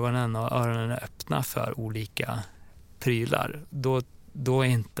håller ögonen och öronen öppna för olika prylar. Då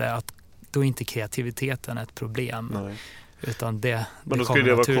är inte kreativiteten ett problem. Nej. Utan det men då skulle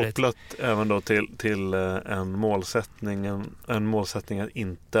det vara kopplat även då till en målsättning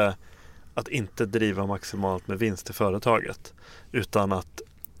att inte driva maximalt med vinst i företaget, utan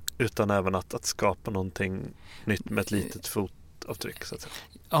utan även att skapa någonting nytt med ett litet fotavtryck så att säga.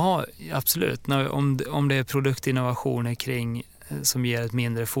 Ja, absolut. Om det är produktinnovationer kring som ger ett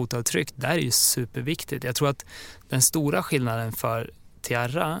mindre fotavtryck, det är ju superviktigt. Jag tror att den stora skillnaden för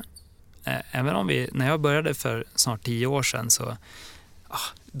Tiarra, även om när jag började för snart 10 år sedan så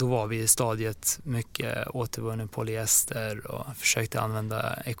då var vi i stadiet mycket återvunnen polyester och försökte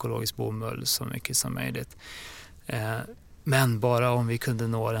använda ekologisk bomull så mycket som möjligt. Men bara om vi kunde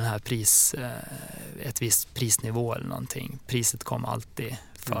nå den här ett visst prisnivå eller någonting. Priset kom alltid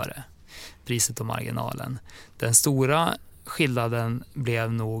före. Priset och marginalen. Den stora skillnaden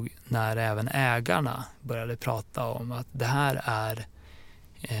blev nog när även ägarna började prata om att det här är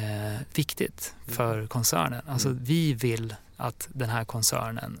viktigt för koncernen. Alltså vi vill att den här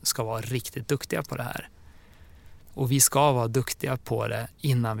koncernen ska vara riktigt duktiga på det här. Och vi ska vara duktiga på det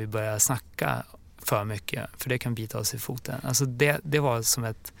innan vi börjar snacka för mycket. För det kan bita oss i foten. Alltså det var som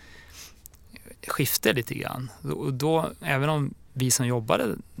ett skifte lite grann. Och då, även om vi som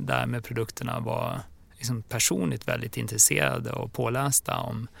jobbade där med produkterna var liksom personligt väldigt intresserade och pålästa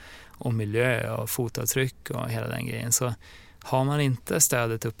om miljö och fotavtryck och hela den grejen, så har man inte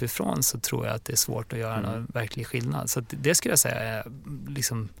stödet uppifrån så tror jag att det är svårt att göra någon verklig skillnad. Så det skulle jag säga är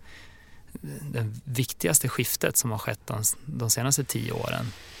liksom det viktigaste skiftet som har skett de senaste 10 åren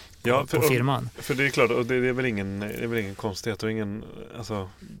på firman. För det är klart, och det är väl ingen konstighet och ingen, alltså,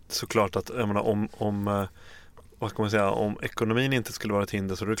 såklart att jag menar, vad ska man säga, om ekonomin inte skulle vara ett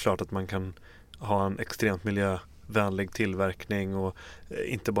hinder så är det klart att man kan ha en extremt miljövänlig tillverkning och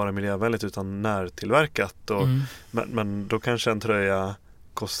inte bara miljövänligt utan närtillverkat och, men då kanske en tröja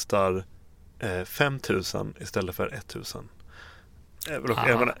kostar 5 000 istället för 1 000.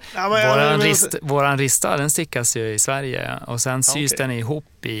 Våran rista, den stickas ju i Sverige och sen sys den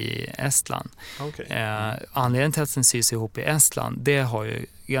ihop i Estland. Anledningen till att den sys ihop i Estland, det har ju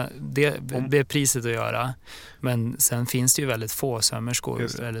det är priset att göra, men sen finns det ju väldigt få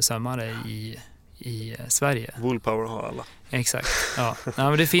sömmerskor eller sömmare i Sverige. Woolpower har alla. Exakt. Ja,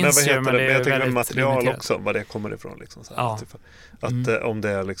 men det finns ju, men det är jag väldigt material limiterat. också, var det kommer ifrån liksom så här, typ, att om det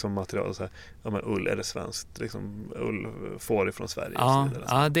är liksom material så här, men ull är det svenskt liksom, ull får ifrån Sverige och så vidare,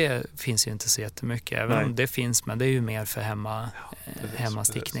 så. Ja, det finns ju inte så jättemycket även om det finns, men det är ju mer för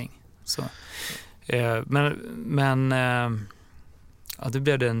hemmastickning. Så. Men det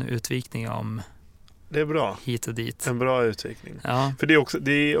blev en utvikning om det är bra. Hit och dit. En bra utveckling. Ja. För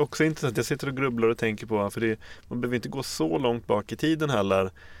det är också intressant. Jag sitter och grubblar och tänker på, för man behöver inte gå så långt bak i tiden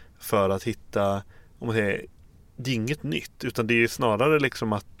heller för att hitta, om man säger, det är inget nytt, utan det är snarare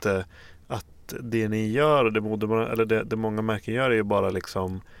liksom att det ni gör och det många märken gör är ju bara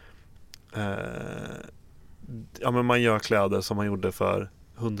liksom men man gör kläder som man gjorde för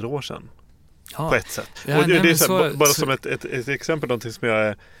 100 år sedan. På ett sätt. Och det är så, bara som ett exempel, någonting som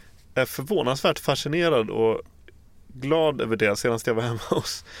jag är förvånansvärt fascinerad och glad över det. Senast jag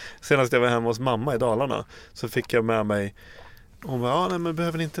var hemma hos mamma i Dalarna så fick jag med mig, hon bara, men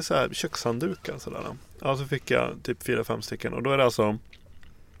behöver ni inte så här kökshanddukar sådär. Ja, så fick jag typ 4-5 stycken och då är det alltså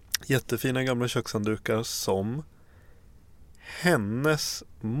jättefina gamla kökshanddukar som hennes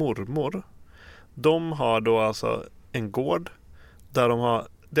mormor, de har då alltså en gård där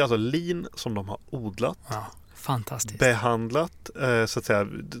det är alltså lin som de har odlat. Ja. Fantastiskt. Behandlat, så att säga,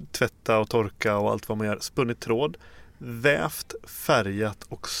 tvätta och torka och allt vad man gör, spunnit tråd, vävt, färgat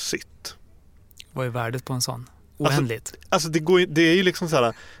och sytt. Vad är värdet på en sån? Oändligt. Alltså det är ju liksom så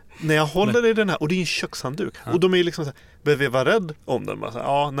här, när jag håller i den här, och det är en kökshandduk, och de är ju liksom så här, behöver jag vara rädd om den?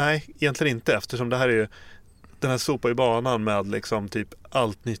 Nej, egentligen inte, eftersom det här är ju, den här sopar i banan med liksom typ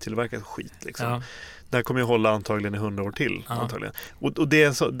allt nytillverkat skit liksom. Ja. Det här kommer ju hålla antagligen i 100 år till. Ja. Antagligen. Och det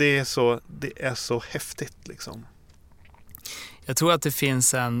är så häftigt liksom. Jag tror att det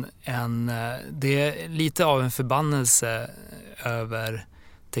finns det är lite av en förbannelse över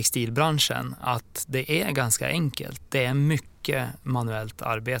textilbranschen att det är ganska enkelt. Det är mycket manuellt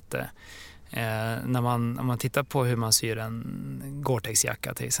arbete. När man tittar på hur man syr en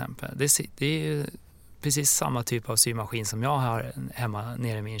Gore-Tex-jacka till exempel. Det är ju precis samma typ av symaskin som jag har hemma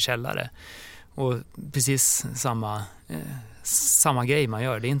nere i min källare. Och precis samma grej man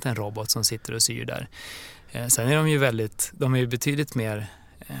gör. Det är inte en robot som sitter och syr där. Sen är de är ju betydligt mer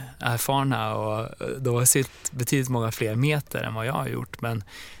erfarna och de har sytt betydligt många fler meter än vad jag har gjort. Men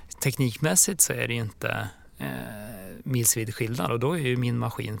teknikmässigt så är det inte milsvid skillnad. Och då är ju min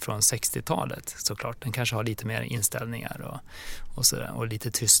maskin från 60-talet såklart. Den kanske har lite mer inställningar och sådär, och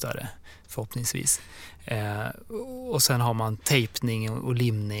lite tystare förhoppningsvis. Och sen har man tejpning och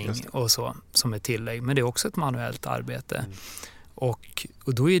limning och så som ett tillägg. Men det är också ett manuellt arbete. Och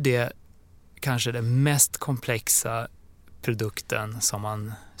då är det kanske det mest komplexa produkten som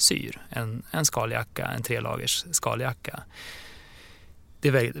man syr. En skaljacka, en 3-lagers skaljacka. Det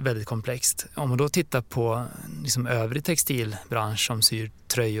är väldigt, väldigt komplext. Om man då tittar på liksom övrig textilbransch som syr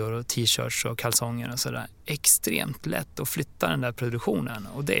tröjor och t-shirts och kalsonger och sådär. Extremt lätt att flytta den där produktionen.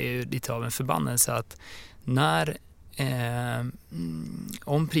 Och det är ju lite av en förbannelse att när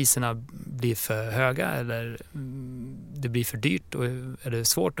om priserna blir för höga eller det blir för dyrt och är det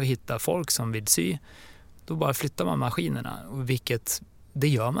svårt att hitta folk som vill sy, då bara flyttar man maskinerna. Och vilket det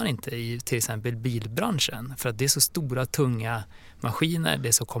gör man inte i till exempel bilbranschen, för att det är så stora, tunga maskiner, det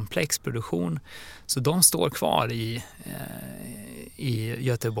är så komplex produktion, så de står kvar i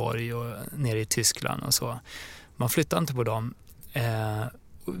Göteborg och nere i Tyskland och så. Man flyttar inte på dem,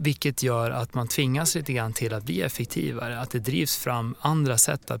 vilket gör att man tvingas lite grann till att bli effektivare, att det drivs fram andra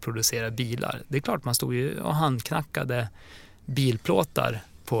sätt att producera bilar. Det är klart, man stod ju och handknackade bilplåtar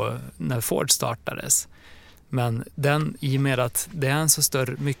när Ford startades. Men i och med att det är en så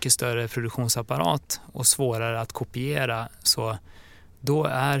mycket större produktionsapparat och svårare att kopiera, så då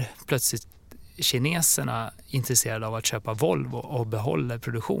är plötsligt kineserna intresserade av att köpa Volvo och behålla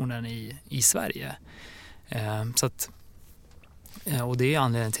produktionen i Sverige. Och det är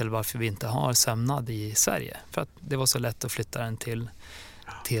anledningen till varför vi inte har sömnad i Sverige. För att det var så lätt att flytta den till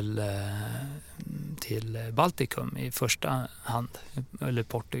Baltikum i första hand, eller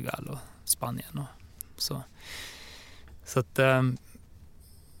Portugal och Spanien och så att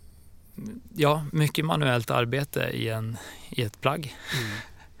ja, mycket manuellt arbete i ett plagg.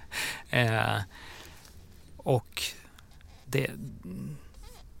 Och det är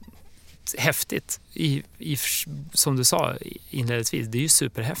häftigt som du sa inledningsvis, det är ju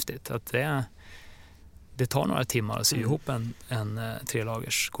superhäftigt att det tar några timmar att sy ihop en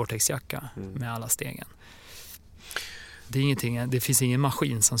 3-lagers Gore-Tex-jacka med alla stegen. Det finns ingen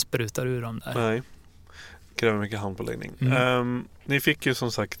maskin som sprutar ur dem där. Nej. Kräver mycket handpåläggning. Ni fick ju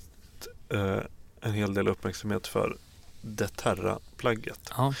som sagt en hel del uppmärksamhet för Deterra-plagget.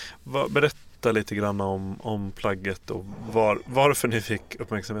 Ja. Berätta lite grann om plagget och varför ni fick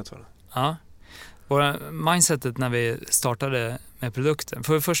uppmärksamhet för det. Ja. Våra mindsetet när vi startade med produkten.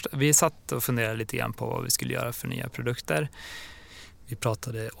 För det första, vi satt och funderade lite grann på vad vi skulle göra för nya produkter. Vi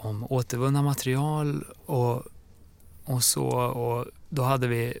pratade om återvunna material och då hade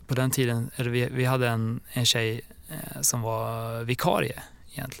vi på den tiden, vi hade en tjej som var vikarie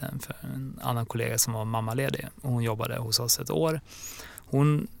egentligen för en annan kollega som var mammaledig, och hon jobbade hos oss ett år.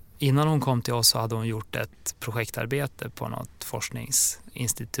 Innan hon kom till oss så hade hon gjort ett projektarbete på något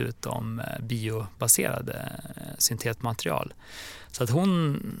forskningsinstitut om biobaserade syntetmaterial. Så att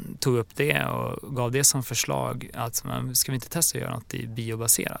hon tog upp det och gav det som förslag att ska vi inte testa att göra något i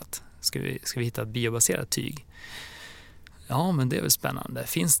biobaserat? Ska vi hitta ett biobaserat tyg? Ja, men det är väl spännande.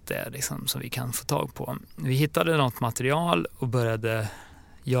 Finns det liksom som vi kan få tag på? Vi hittade något material och började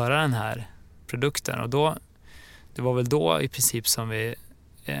göra den här produkten. Och det var väl då i princip som vi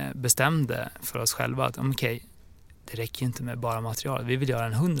bestämde för oss själva att okej, det räcker inte med bara material. Vi vill göra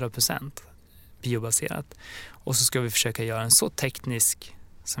en 100% biobaserat. Och så ska vi försöka göra en så teknisk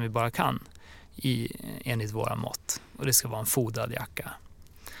som vi bara kan enligt våra mått. Och det ska vara en fodrad jacka.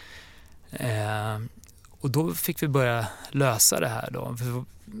 Och då fick vi börja lösa det här då. För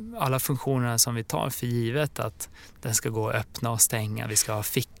alla funktioner som vi tar för givet, att den ska gå att öppna och stänga. Vi ska ha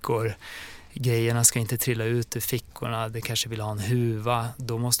fickor. Grejerna ska inte trilla ut ur fickorna. Det kanske vill ha en huva.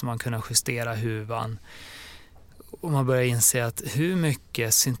 Då måste man kunna justera huvan. Och man börjar inse att hur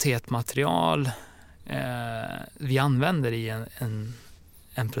mycket syntetmaterial vi använder i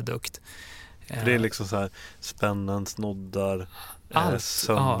en produkt. Det är liksom så här spännen, snoddar,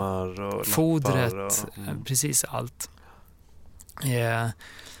 sömmar och fodret, precis allt.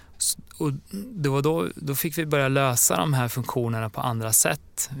 Och det var då fick vi börja lösa de här funktionerna på andra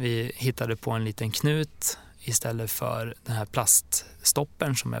sätt. Vi hittade på en liten knut istället för den här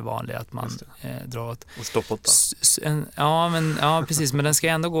plaststoppern som är vanlig att man drar åt. Och stoppåt då? Ja, precis. Men den ska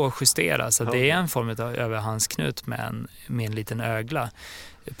ändå gå att justera, så det är en form av överhandsknut med en liten ögla.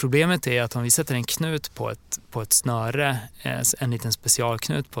 Problemet är att om vi sätter en knut på ett snöre, en liten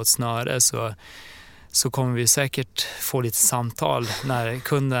specialknut på ett snöre, så kommer vi säkert få lite samtal när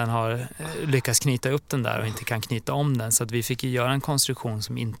kunden har lyckats knyta upp den där och inte kan knyta om den. Så att vi fick ju göra en konstruktion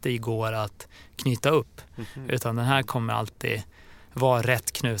som inte går att knyta upp. Utan den här kommer alltid vara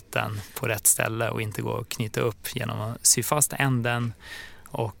rätt knuten på rätt ställe och inte gå att knyta upp genom att sy fast änden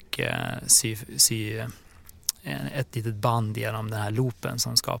och sy ett litet band genom den här loopen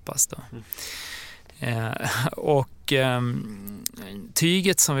som skapas då.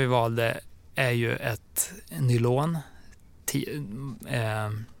 Tyget som vi valde är ju ett nylon.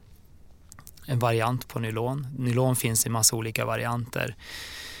 en variant på nylon. Nylon finns i massa olika varianter,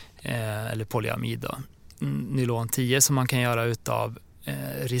 eller polyamid då. Nylon 10 som man kan göra utav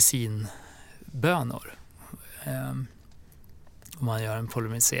resinbönor. Om man gör en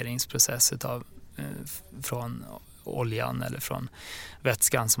polymeriseringsprocess från oljan eller från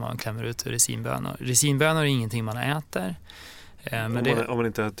vätskan som man klämmer ut ur resinbönor. Resinbönor är ingenting man äter. Om man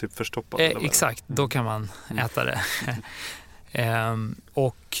inte är typ förstoppad? Exakt, då kan man äta det.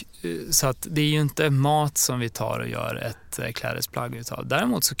 Så att det är ju inte mat som vi tar och gör ett klädesplagg utav.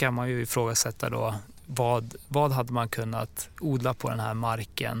 Däremot så kan man ju ifrågasätta då vad hade man kunnat odla på den här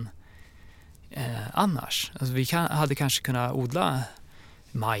marken annars. Alltså vi hade kanske kunnat odla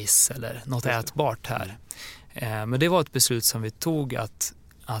majs eller något ätbart här. Men det var ett beslut som vi tog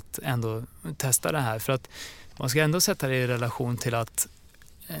att ändå testa det här. För att man ska ändå sätta det i relation till att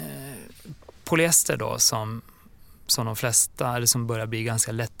polyester då som de flesta, eller som börjar bli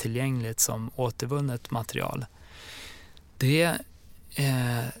ganska lättillgängligt som återvunnet material. Det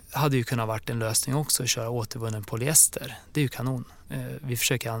hade ju kunnat varit en lösning också att köra återvunnen polyester. Det är ju kanon. Vi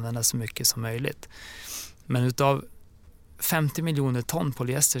försöker använda så mycket som möjligt. Men utav 50 miljoner ton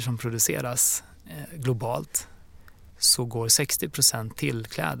polyester som produceras globalt så går 60% till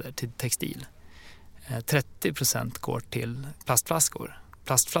kläder, till textil. 30% går till plastflaskor.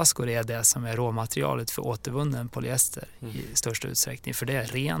 Plastflaskor är det som är råmaterialet för återvunnen polyester i största utsträckning. För det är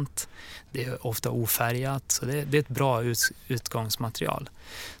rent, det är ofta ofärgat, så det är ett bra utgångsmaterial.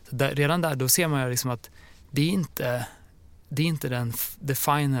 Så redan där då ser man ju liksom att det är inte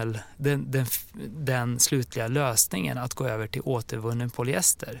den slutliga lösningen att gå över till återvunnen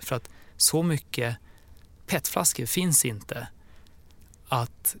polyester. För att så mycket petflaskor finns inte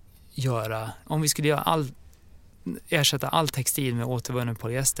att göra. Om vi skulle ersätta all textil med återvunnen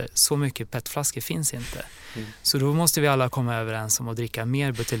polyester, så mycket petflaskor finns inte. Så då måste vi alla komma överens om att dricka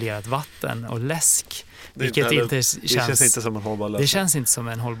mer buteljerat vatten och läsk. Det känns inte som en hållbar lösning. Det känns inte som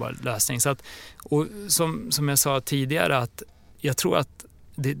en hållbar lösning. Så att, och som jag sa tidigare, att jag tror att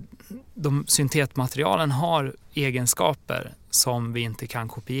de syntetmaterialen har egenskaper som vi inte kan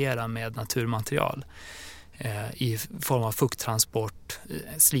kopiera med naturmaterial. I form av fukttransport,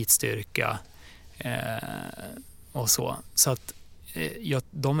 slitstyrka och så. Så att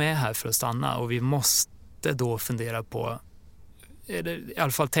de är här för att stanna, och vi måste då fundera på, eller i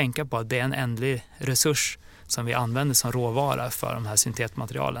alla fall tänka på, att det är en ändlig resurs som vi använder som råvara för de här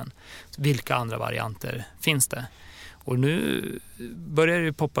syntetmaterialen. Vilka andra varianter finns det? Och nu börjar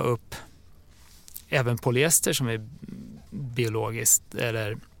det poppa upp även polyester som är biologiskt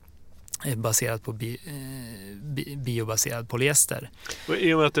eller baserat på biobaserad polyester. Och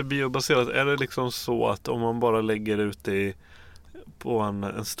i och med att det är biobaserat, är det liksom så att om man bara lägger ut det på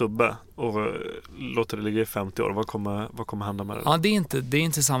en stubbe och låter det ligga i 50 år, vad kommer hända med det? Ja, det är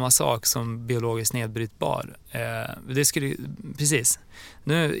inte samma sak som biologiskt nedbrytbar. Precis.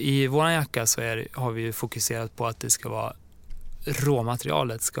 Nu i våran jacka så har vi fokuserat på att det ska vara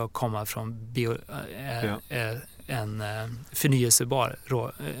råmaterialet ska komma från en förnyelsebar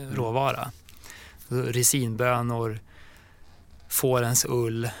råvara. Resinbönor, fårens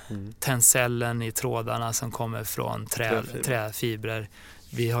ull, tencellen i trådarna som kommer från träfibrer.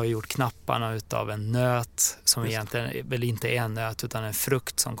 Vi har gjort knapparna utav en nöt som egentligen väl inte är en nöt utan en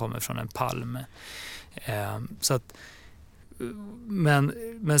frukt som kommer från en palm. Så att,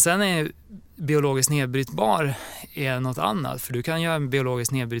 men sen är biologiskt nedbrytbar är något annat, för du kan göra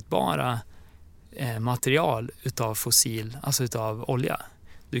biologiskt nedbrytbara material utav fossil, alltså utav olja.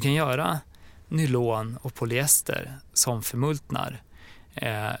 Du kan göra nylon och polyester som förmultnar.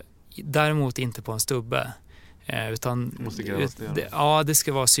 Däremot inte på en stubbe. Utan det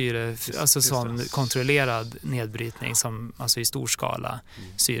ska vara syre, alltså sån kontrollerad nedbrytning som alltså i stor skala,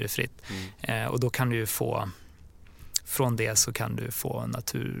 syrefritt. Och då kan du få, från det så kan du få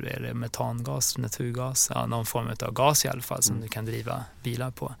metangas, naturgas, någon form av gas i alla fall som du kan driva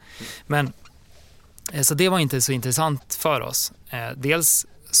bilar på. Men så det var inte så intressant för oss. Dels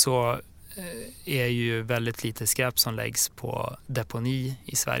så är ju väldigt lite skräp som läggs på deponi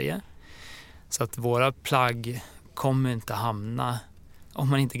i Sverige. Så att våra plagg kommer inte hamna, om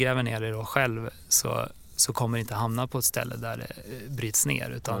man inte gräver ner det då själv, så kommer det inte hamna på ett ställe där det bryts ner,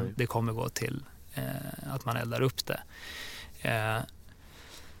 utan det kommer gå till att man eldar upp det.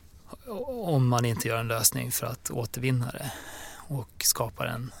 Om man inte gör en lösning för att återvinna det och skapar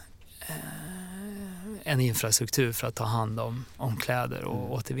en infrastruktur för att ta hand om kläder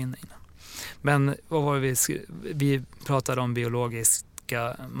och återvinning. Men vad var det vi pratade om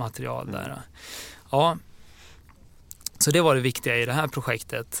biologiska material där. Ja, så det var det viktiga i det här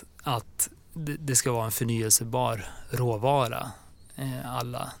projektet, att det ska vara en förnyelsebar råvara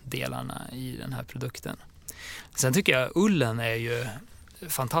alla delarna i den här produkten. Sen tycker jag ullen är ju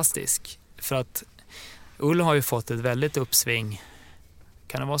fantastisk, för att ull har ju fått ett väldigt uppsving.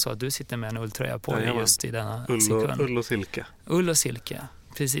 Kan det vara så att du sitter med en ulltröja på dig just i denna sekund? Ull och silke. Ull och silke,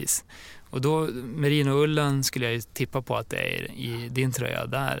 precis. Och då merinoullen skulle jag ju tippa på att det är i din tröja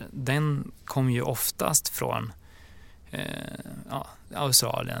där. Den kommer ju oftast från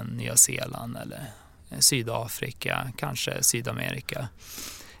Australien, Nya Zeeland eller Sydafrika, kanske Sydamerika.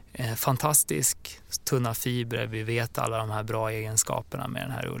 Fantastisk, tunna fibrer. Vi vet alla de här bra egenskaperna med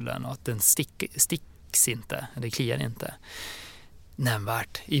den här ullen, och att den sticks inte, det kliar inte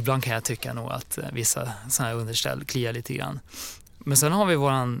nämnvärt. Ibland kan jag tycka nog att vissa sådana här underställ kliar lite grann. Men sen har vi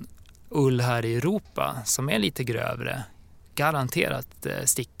våran ull här i Europa som är lite grövre. Garanterat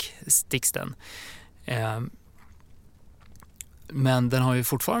sticks den. Men den har ju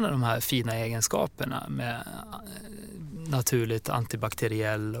fortfarande de här fina egenskaperna med naturligt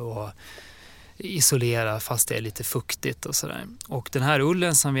antibakteriell och isolera fast det är lite fuktigt och sådär. Och den här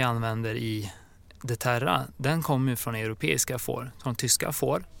ullen som vi använder i Deterra, den kommer ju från europeiska får, från tyska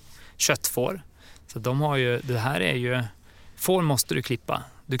får, köttfår. Så de har ju, det här är ju, får måste du klippa.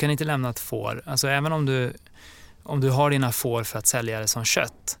 Du kan inte lämna ett får, alltså även om du har dina får för att sälja det som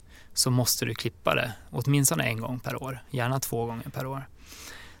kött, så måste du klippa det åtminstone en gång per år, gärna 2 gånger per år.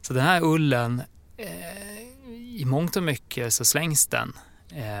 Så den här ullen, i mångt och mycket så slängs den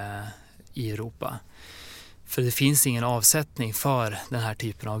i Europa. För det finns ingen avsättning för den här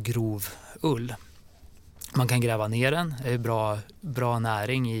typen av grov ull. Man kan gräva ner den, det är bra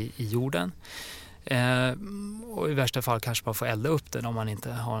näring i jorden. Och i värsta fall kanske man får elda upp den om man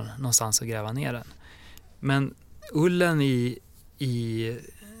inte har någonstans att gräva ner den. Men ullen i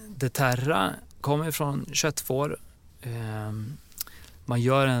Deterra kommer från köttfår. Man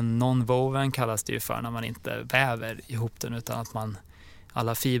gör en non-woven, kallas det ju för, när man inte väver ihop den, utan att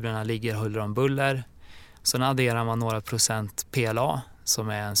alla fibrerna ligger huller om buller. Sen adderar man några procent PLA som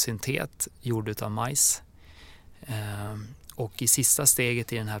är en syntet gjord av majs. Och i sista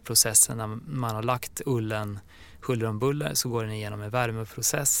steget i den här processen, när man har lagt ullen huller om buller, så går den igenom en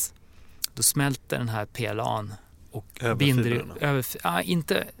värmeprocess. Då smälter den här PLA:n och binder över,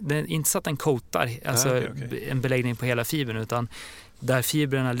 inte så att den coatar, alltså en beläggning på hela fibern, utan där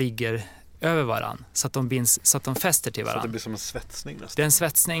fibrerna ligger över varann så att de binds, så att de fäster till varann. Så det blir som en svetsning nästan. Det är en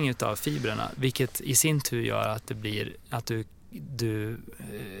svetsning utav fibrerna, vilket i sin tur gör att det blir att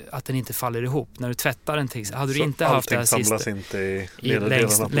att den inte faller ihop när du tvättar den till. Hade du inte haft det här samlas inte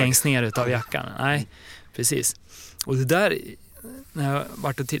längst ner utav jackan. Nej, precis. Och det där, när jag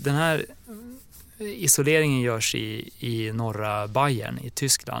varit och den här isoleringen görs i norra Bayern i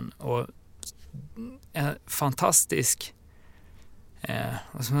Tyskland, och en fantastisk,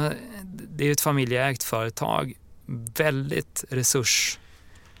 det är ju ett familjeägt företag, väldigt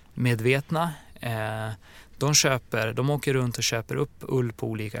resursmedvetna. De åker runt och köper upp ull på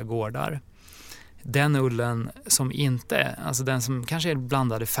olika gårdar. Den ullen som inte, alltså den som kanske är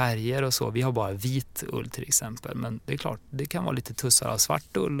blandade färger och så, vi har bara vit ull till exempel, men det är klart, det kan vara lite tussar av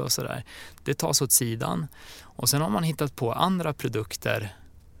svart ull och sådär. Det tas åt sidan. Och sen har man hittat på andra produkter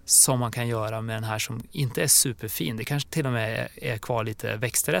som man kan göra med den här som inte är superfin. Det kanske till och med är kvar lite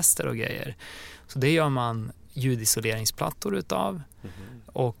växtrester och grejer. Så det gör man ljudisoleringsplattor utav.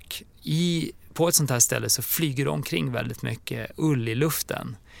 Och på ett sånt här ställe så flyger det omkring väldigt mycket ull i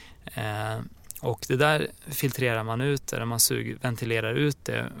luften. Och det där filtrerar man ut, eller man ventilerar ut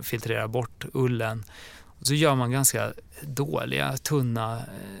det, filtrerar bort ullen. Och så gör man ganska dåliga, tunna,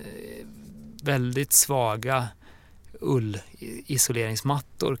 väldigt svaga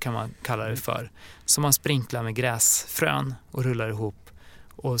ullisoleringsmattor kan man kalla det för. Som man sprinklar med gräsfrön och rullar ihop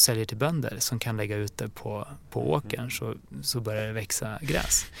och säljer till bönder som kan lägga ut det på åkern, så börjar det växa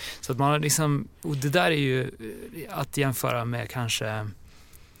gräs. Så att man har liksom, och det där är ju att jämföra med kanske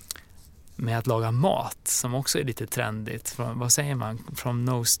med att laga mat, som också är lite trendigt. Vad säger man? From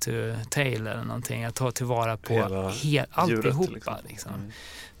nose to tail eller någonting. Att ta tillvara på alltihopa. Liksom.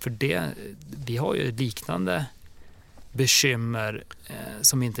 För vi har ju liknande bekymmer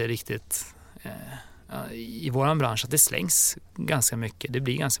som inte är riktigt i våran bransch, att det slängs ganska mycket. Det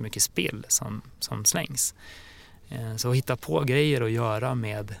blir ganska mycket spill som slängs. Så att hitta på grejer att göra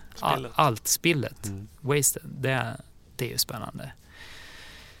med allt spillet, wasted, det är ju spännande.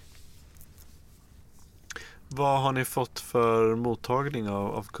 Vad har ni fått för mottagning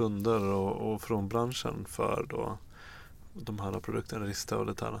av kunder och från branschen för då de här produkterna, Rista och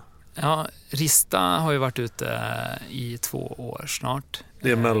Deterra? Ja, Rista har ju varit ute i 2 år snart.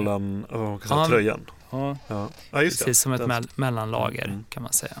 Det är mellan tröjan. Ja, just precis, som ett mellanlager kan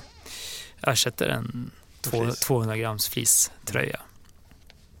man säga. Ersätter en 200 grams fleecetröja.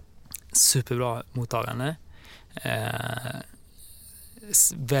 Superbra mottagande.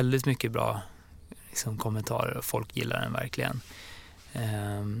 Väldigt mycket bra liksom, kommentarer och folk gillar den verkligen.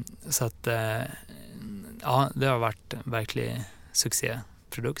 Så att ja, det har varit en verklig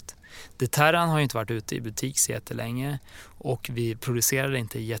succéprodukt. Deterran har ju inte varit ute i butik så jättelänge och vi producerade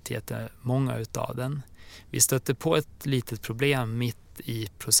inte jättemånga utav den. Vi stötte på ett litet problem mitt i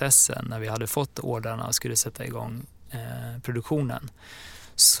processen när vi hade fått ordrarna och skulle sätta igång produktionen.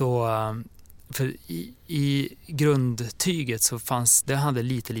 Så för i grundtyget så fanns det hade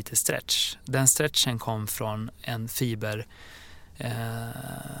lite stretch. Den stretchen kom från en fiber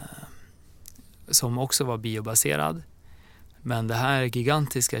som också var biobaserad. Men det här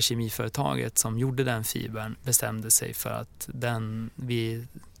gigantiska kemiföretaget som gjorde den fibern bestämde sig för att vi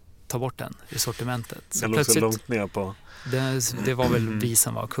tar bort den i sortimentet. Så det låg så långt ner på. Det var väl vi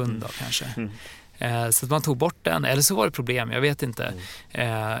som var kund då kanske. Så att man tog bort den, eller så var det problem, jag vet inte.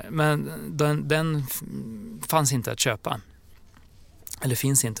 Men den fanns inte att köpa. Eller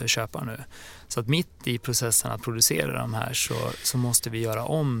finns inte att köpa nu. Så att mitt i processen att producera de här så måste vi göra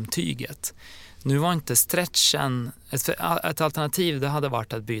om tyget. Nu var inte stretchen ett alternativ, det hade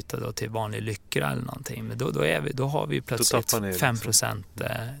varit att byta då till vanlig lyckra eller någonting. Men då har vi plötsligt 5%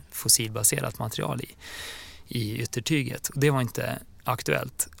 fossilbaserat material i yttertyget. Och det var inte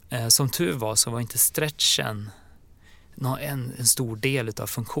aktuellt. Som tur var så var inte stretchen en stor del av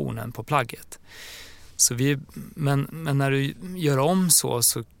funktionen på plagget. Så men när du gör om så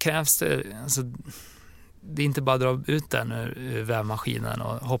krävs det, alltså, det är inte bara att dra ut den ur vävmaskinen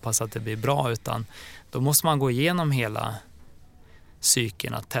och hoppas att det blir bra, utan då måste man gå igenom hela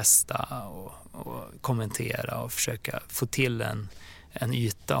cykeln att testa och kommentera och försöka få till en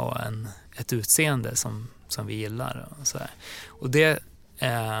yta och ett utseende som vi gillar. Och så här. Och det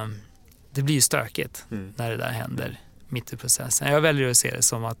blir ju stökigt när det där händer mitt i processen. Jag väljer att se det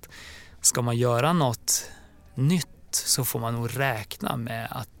som att ska man göra något nytt så får man nog räkna med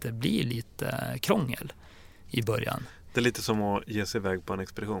att det blir lite krångel i början. Det är lite som att ge sig iväg på en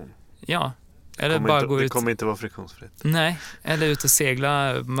expedition. Ja. Eller bara gå ut. Det kommer inte vara friktionsfritt. Nej, eller ut och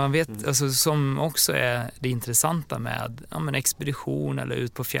segla. Man vet, alltså, som också är det intressanta med expedition eller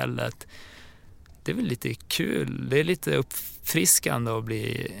ut på fjället. Det är väl lite kul. Det är lite uppfriskande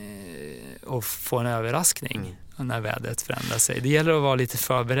att få en överraskning när vädret förändrar sig. Det gäller att vara lite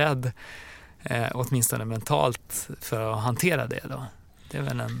förberedd, åtminstone mentalt, för att hantera det då. Det är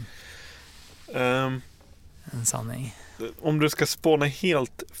väl en sanning. Om du ska spåna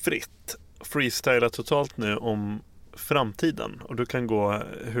helt fritt, freestyla totalt nu om framtiden, och du kan gå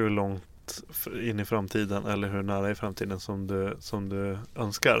hur långt in i framtiden eller hur nära i framtiden som du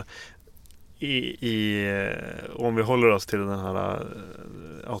önskar. Om vi håller oss till den här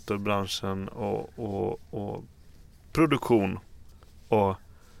outdoor-branschen och produktion och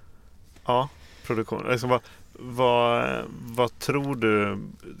produktion. Alltså, vad tror du,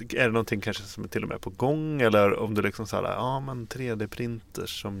 är det någonting kanske som är till och med på gång, eller om du liksom så här, men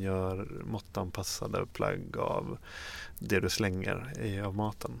 3D-printers som gör måttanpassade plagg av det du slänger av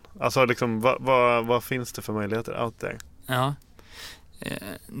maten. Alltså liksom, vad finns det för möjligheter out there? Ja.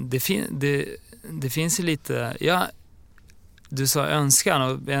 Det finns ju lite, du sa önskan,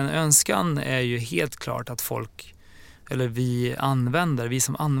 och en önskan är ju helt klart att folk, eller vi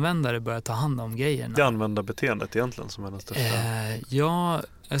som användare börjar ta hand om grejerna. Det användarbeteendet egentligen som är den största.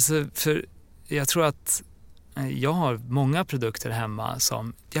 Alltså för jag tror att jag har många produkter hemma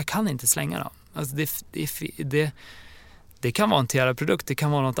som jag kan inte slänga dem. Alltså det kan vara en Tiara-produkt, det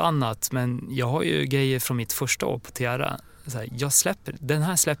kan vara något annat, men jag har ju grejer från mitt första år på Tiara. Så här, den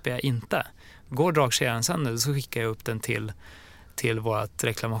här släpper jag inte. Går dragkedjan sönder så skickar jag upp den till vårt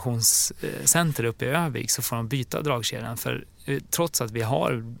reklamationscenter uppe i Övik, så får de byta dragkedjan, för trots att vi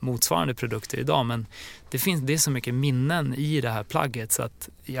har motsvarande produkter idag, men det är så mycket minnen i det här plagget så att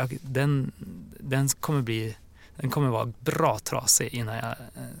den kommer vara bra trasig innan jag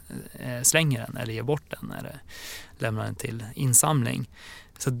slänger den eller ger bort den eller lämnar den till insamling.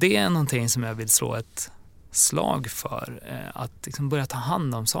 Så det är någonting som jag vill slå ett slag för, att liksom börja ta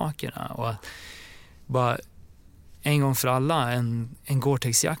hand om sakerna och bara en gång för alla, en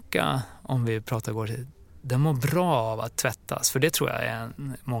Gore-Tex-jacka, om vi pratar Gore-Tex, den mår bra av att tvättas, för det tror jag är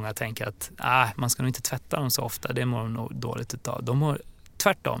många tänker att man ska nog inte tvätta dem så ofta, det mår nog dåligt utav. De mår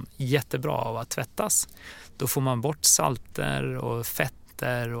tvärtom jättebra av att tvättas. Då får man bort salter och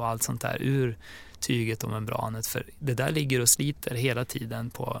fetter och allt sånt där ur tyget och membranet, för det där ligger och sliter hela tiden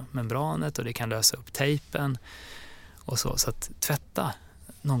på membranet och det kan lösa upp tejpen och så att tvätta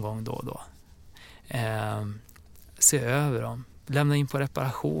någon gång då och då. Se över dem. lämna in på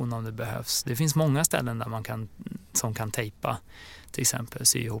reparation om det behövs. Det finns många ställen där som kan tejpa, till exempel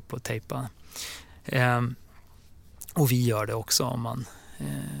sy ihop och tejpa. Och vi gör det också om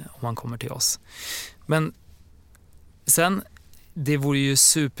man kommer till oss. Men sen, det vore ju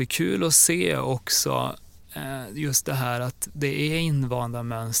superkul att se också just det här att det är invanda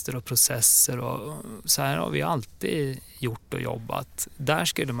mönster och processer, och så här har vi alltid gjort och jobbat. Där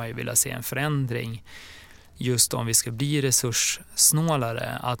skulle man ju vilja se en förändring, just om vi ska bli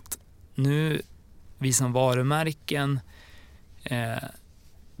resurssnålare, att nu vi som varumärken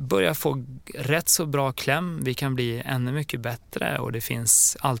börjar få rätt så bra kläm. Vi kan bli ännu mycket bättre, och det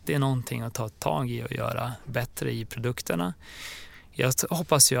finns alltid någonting att ta tag i och göra bättre i produkterna. Jag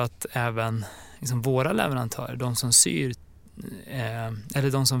hoppas ju att även liksom våra leverantörer, de som syr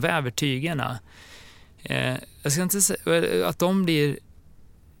eller de som väver tygerna, jag ska inte säga att de blir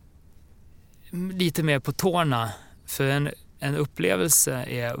lite mer på tårna, för en upplevelse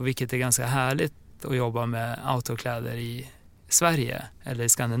är, vilket är ganska härligt att jobba med autokläder i Sverige eller i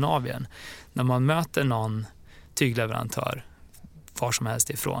Skandinavien, när man möter någon tygleverantör var som helst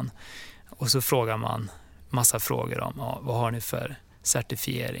ifrån, och så frågar man massa frågor om vad har ni för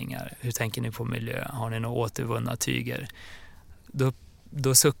certifieringar, hur tänker ni på miljö, har ni några återvunna tyger?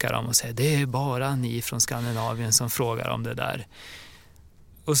 Då suckar de och säger, det är bara ni från Skandinavien som frågar om det där.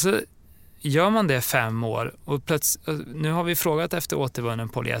 Och så gör man det 5 år, och nu har vi frågat efter återvunnen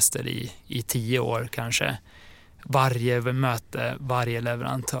polyester i 10 år kanske. Varje möte, varje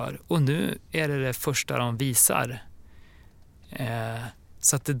leverantör. Och nu är det första de visar.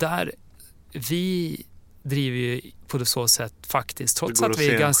 Så att det där, vi driver ju på så sätt faktiskt, trots att vi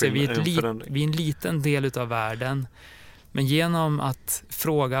är en liten del av världen. Men genom att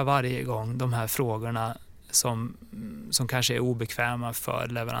fråga varje gång de här frågorna som kanske är obekväma för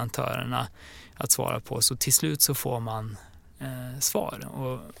leverantörerna att svara på, så till slut så får man svar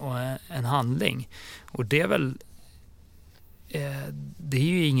och en handling. Och det är väl det är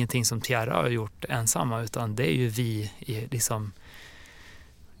ju ingenting som Tierra har gjort ensamma, utan det är ju vi liksom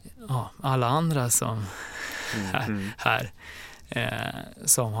alla andra som här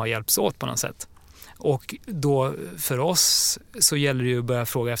som har hjälpts åt på något sätt. Och då för oss så gäller det ju att börja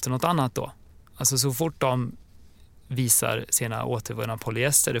fråga efter något annat då. Alltså så fort de visar sina återvunna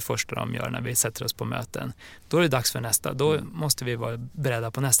polyester, det första de gör när vi sätter oss på möten, då är det dags för nästa. Då måste vi vara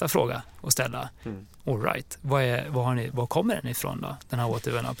beredda på nästa fråga och ställa. All right, var kommer den ifrån då, den här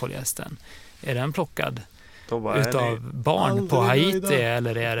återvunna polyestern? Är den plockad utav barn på Haiti,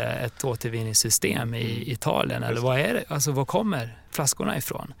 eller är det ett återvinningssystem i Italien? Eller vad är det? Alltså var kommer flaskorna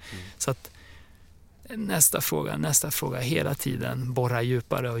ifrån? Så att nästa fråga, hela tiden borra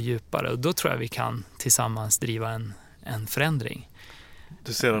djupare och djupare, och då tror jag vi kan tillsammans driva en förändring.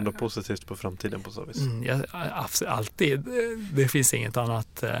 Du ser ändå positivt på framtiden på så vis? Alltid. Det finns inget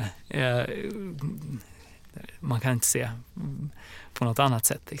annat. Man kan inte se på något annat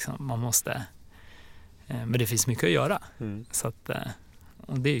sätt. Liksom. Man måste. Men det finns mycket att göra. Så att,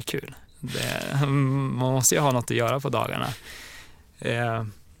 och det är ju kul. Man måste ju ha något att göra på dagarna.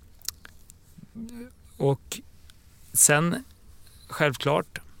 Och sen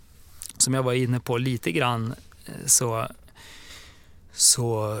självklart, som jag var inne på lite grann, så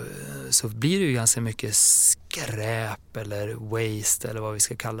blir det ju ganska mycket skräp eller waste eller vad vi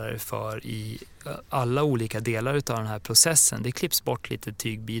ska kalla det för i alla olika delar av den här processen. Det klipps bort lite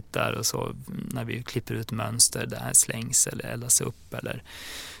tygbitar, och så när vi klipper ut mönster, det här slängs eller eldas upp eller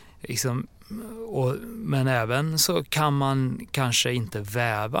liksom. Men även så kan man kanske inte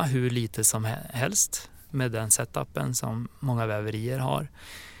väva hur lite som helst med den setupen som många väverier har.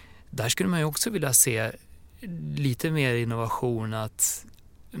 Där skulle man ju också vilja se lite mer innovation,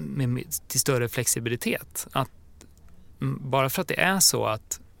 till större flexibilitet. Att bara för att det är så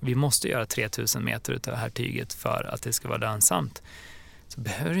att vi måste göra 3000 meter utav det här tyget för att det ska vara lönsamt, så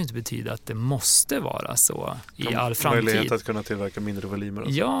behöver det inte betyda att det måste vara så i all framtid. Möjlighet att kunna tillverka mindre volymer.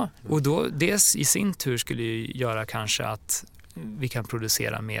 Ja, och då det i sin tur skulle ju göra kanske att vi kan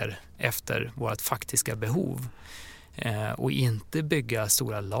producera mer efter vårt faktiska behov. Och inte bygga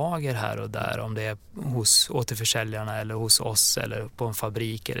stora lager här och där, om det är hos återförsäljarna eller hos oss eller på en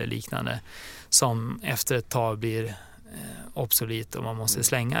fabrik eller liknande, som efter ett tag blir obsolet och man måste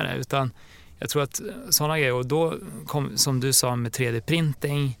slänga det. Utan jag tror att sådana grejer, och då som du sa med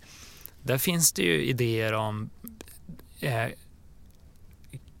 3D-printing, där finns det ju idéer om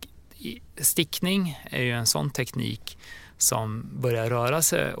stickning är ju en sån teknik som börjar röra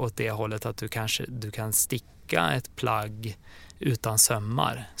sig åt det hållet, att du kan sticka ett plagg utan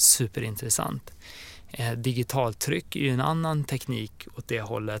sömmar. Superintressant. Digitaltryck är ju en annan teknik åt det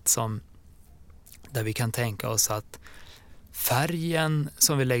hållet, där vi kan tänka oss att Färgen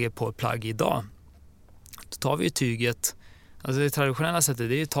som vi lägger på ett plagg idag, då tar vi ju tyget, alltså det traditionella sättet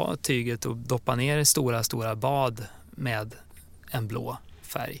det är att ta tyget och doppa ner i stora bad med en blå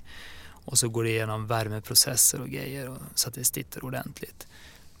färg. Och så går det igenom värmeprocesser och grejer så att det sitter ordentligt.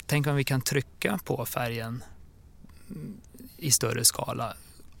 Tänk om vi kan trycka på färgen i större skala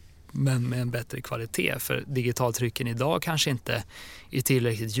men med en bättre kvalitet. För digitaltrycken idag kanske inte är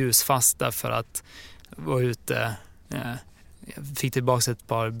tillräckligt ljusfasta för att vara ute. Jag fick tillbaka ett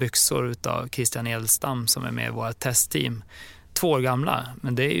par byxor av Christian Edelstam som är med i våra testteam. 2 år gamla,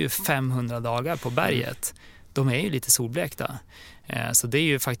 men det är ju 500 dagar på berget. De är ju lite solblekta. Så det är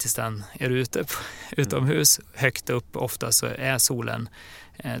ju faktiskt är du ute utomhus, högt upp ofta så är solen.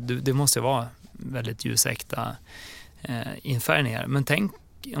 Det måste vara väldigt ljusäkta infärgningar. Men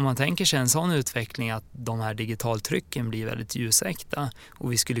om man tänker sig en sån utveckling att de här digitaltrycken blir väldigt ljusäkta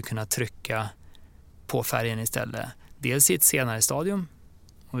och vi skulle kunna trycka på färgen istället. Dels i ett senare stadium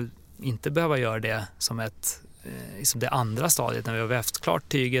och inte behöva göra det som det andra stadiet när vi har vävt klart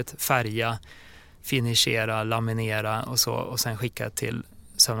tyget, färga, finishera, laminera och sen skicka till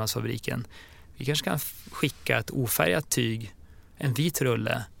sömnadsfabriken. Vi kanske kan skicka ett ofärgat tyg, en vit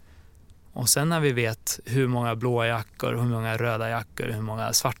rulle, och sen när vi vet hur många blåa jackor, hur många röda jackor, hur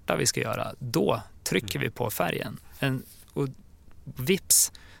många svarta vi ska göra, då trycker vi på färgen. Och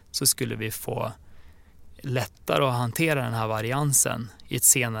vips så skulle vi få lättare att hantera den här variansen i ett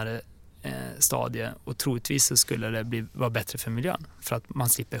senare stadie, och troligtvis så skulle det vara bättre för miljön för att man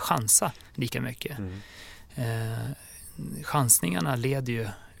slipper chansa lika mycket. Chansningarna leder ju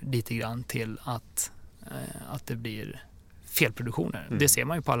lite grann till att det blir felproduktioner. Det ser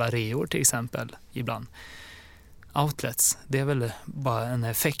man ju på alla reor till exempel ibland. Outlets, det är väl bara en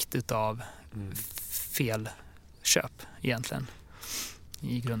effekt av felköp egentligen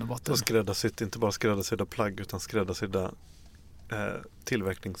i grund och botten. Och skräddarsytt, inte bara skräddarsydda plagg utan skräddarsydda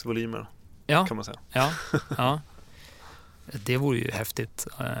tillverkningsvolymer, kan man säga. Ja. Det vore ju häftigt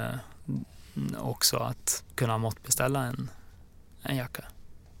också att kunna måttbeställa en jacka.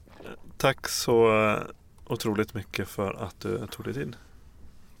 Tack så otroligt mycket för att du tog dig tid.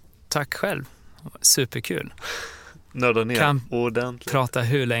 Tack själv. Superkul. Nörda ner kan ordentligt. Prata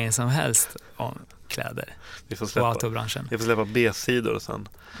hur länge som helst om kläder. Vi får släppa B-sidor och sen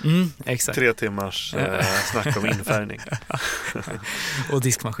exakt. 3 timmars snack om infärgning. Och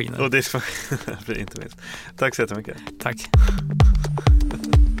diskmaskiner. Och diskmaskiner, inte minst. Tack så jättemycket. Tack.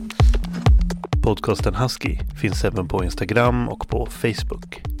 Podcasten Husky finns även på Instagram och på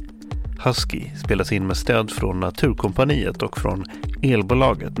Facebook. Husky spelas in med stöd från Naturkompaniet och från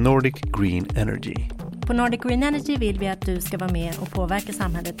elbolaget Nordic Green Energy. På Nordic Green Energy vill vi att du ska vara med och påverka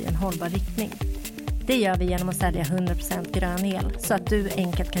samhället i en hållbar riktning. Det gör vi genom att sälja 100% grön el så att du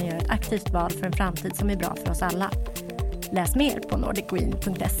enkelt kan göra ett aktivt val för en framtid som är bra för oss alla. Läs mer på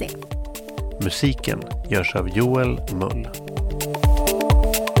nordicgreen.se. Musiken görs av Joel Mull.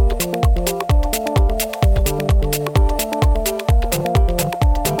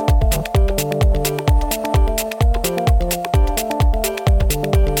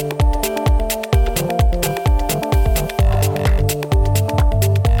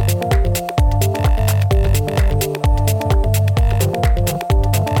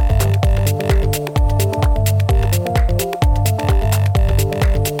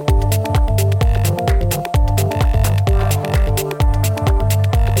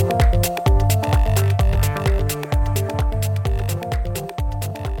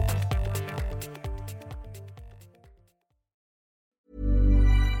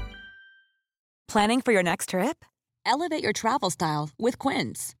 Planning for your next trip? Elevate your travel style with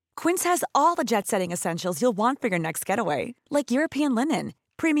Quince. Quince has all the jet-setting essentials you'll want for your next getaway, like European linen,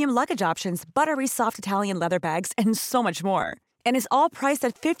 premium luggage options, buttery soft Italian leather bags, and so much more. And is all priced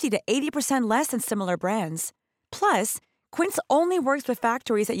at 50 to 80% less than similar brands. Plus, Quince only works with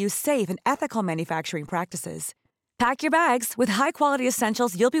factories that use safe and ethical manufacturing practices. Pack your bags with high-quality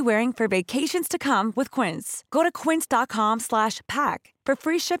essentials you'll be wearing for vacations to come with Quince. Go to quince.com/pack for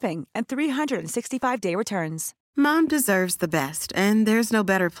free shipping and 365-day returns. Mom deserves the best, and there's no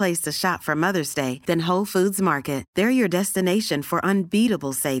better place to shop for Mother's Day than Whole Foods Market. They're your destination for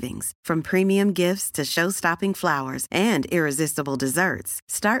unbeatable savings, from premium gifts to show-stopping flowers and irresistible desserts.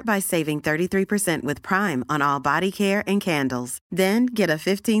 Start by saving 33% with Prime on all body care and candles. Then get a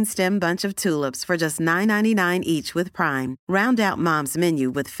 15-stem bunch of tulips for just $9.99 each with Prime. Round out Mom's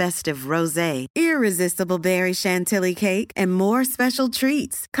menu with festive rosé, irresistible berry chantilly cake, and more special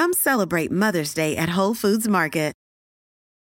treats. Come celebrate Mother's Day at Whole Foods Market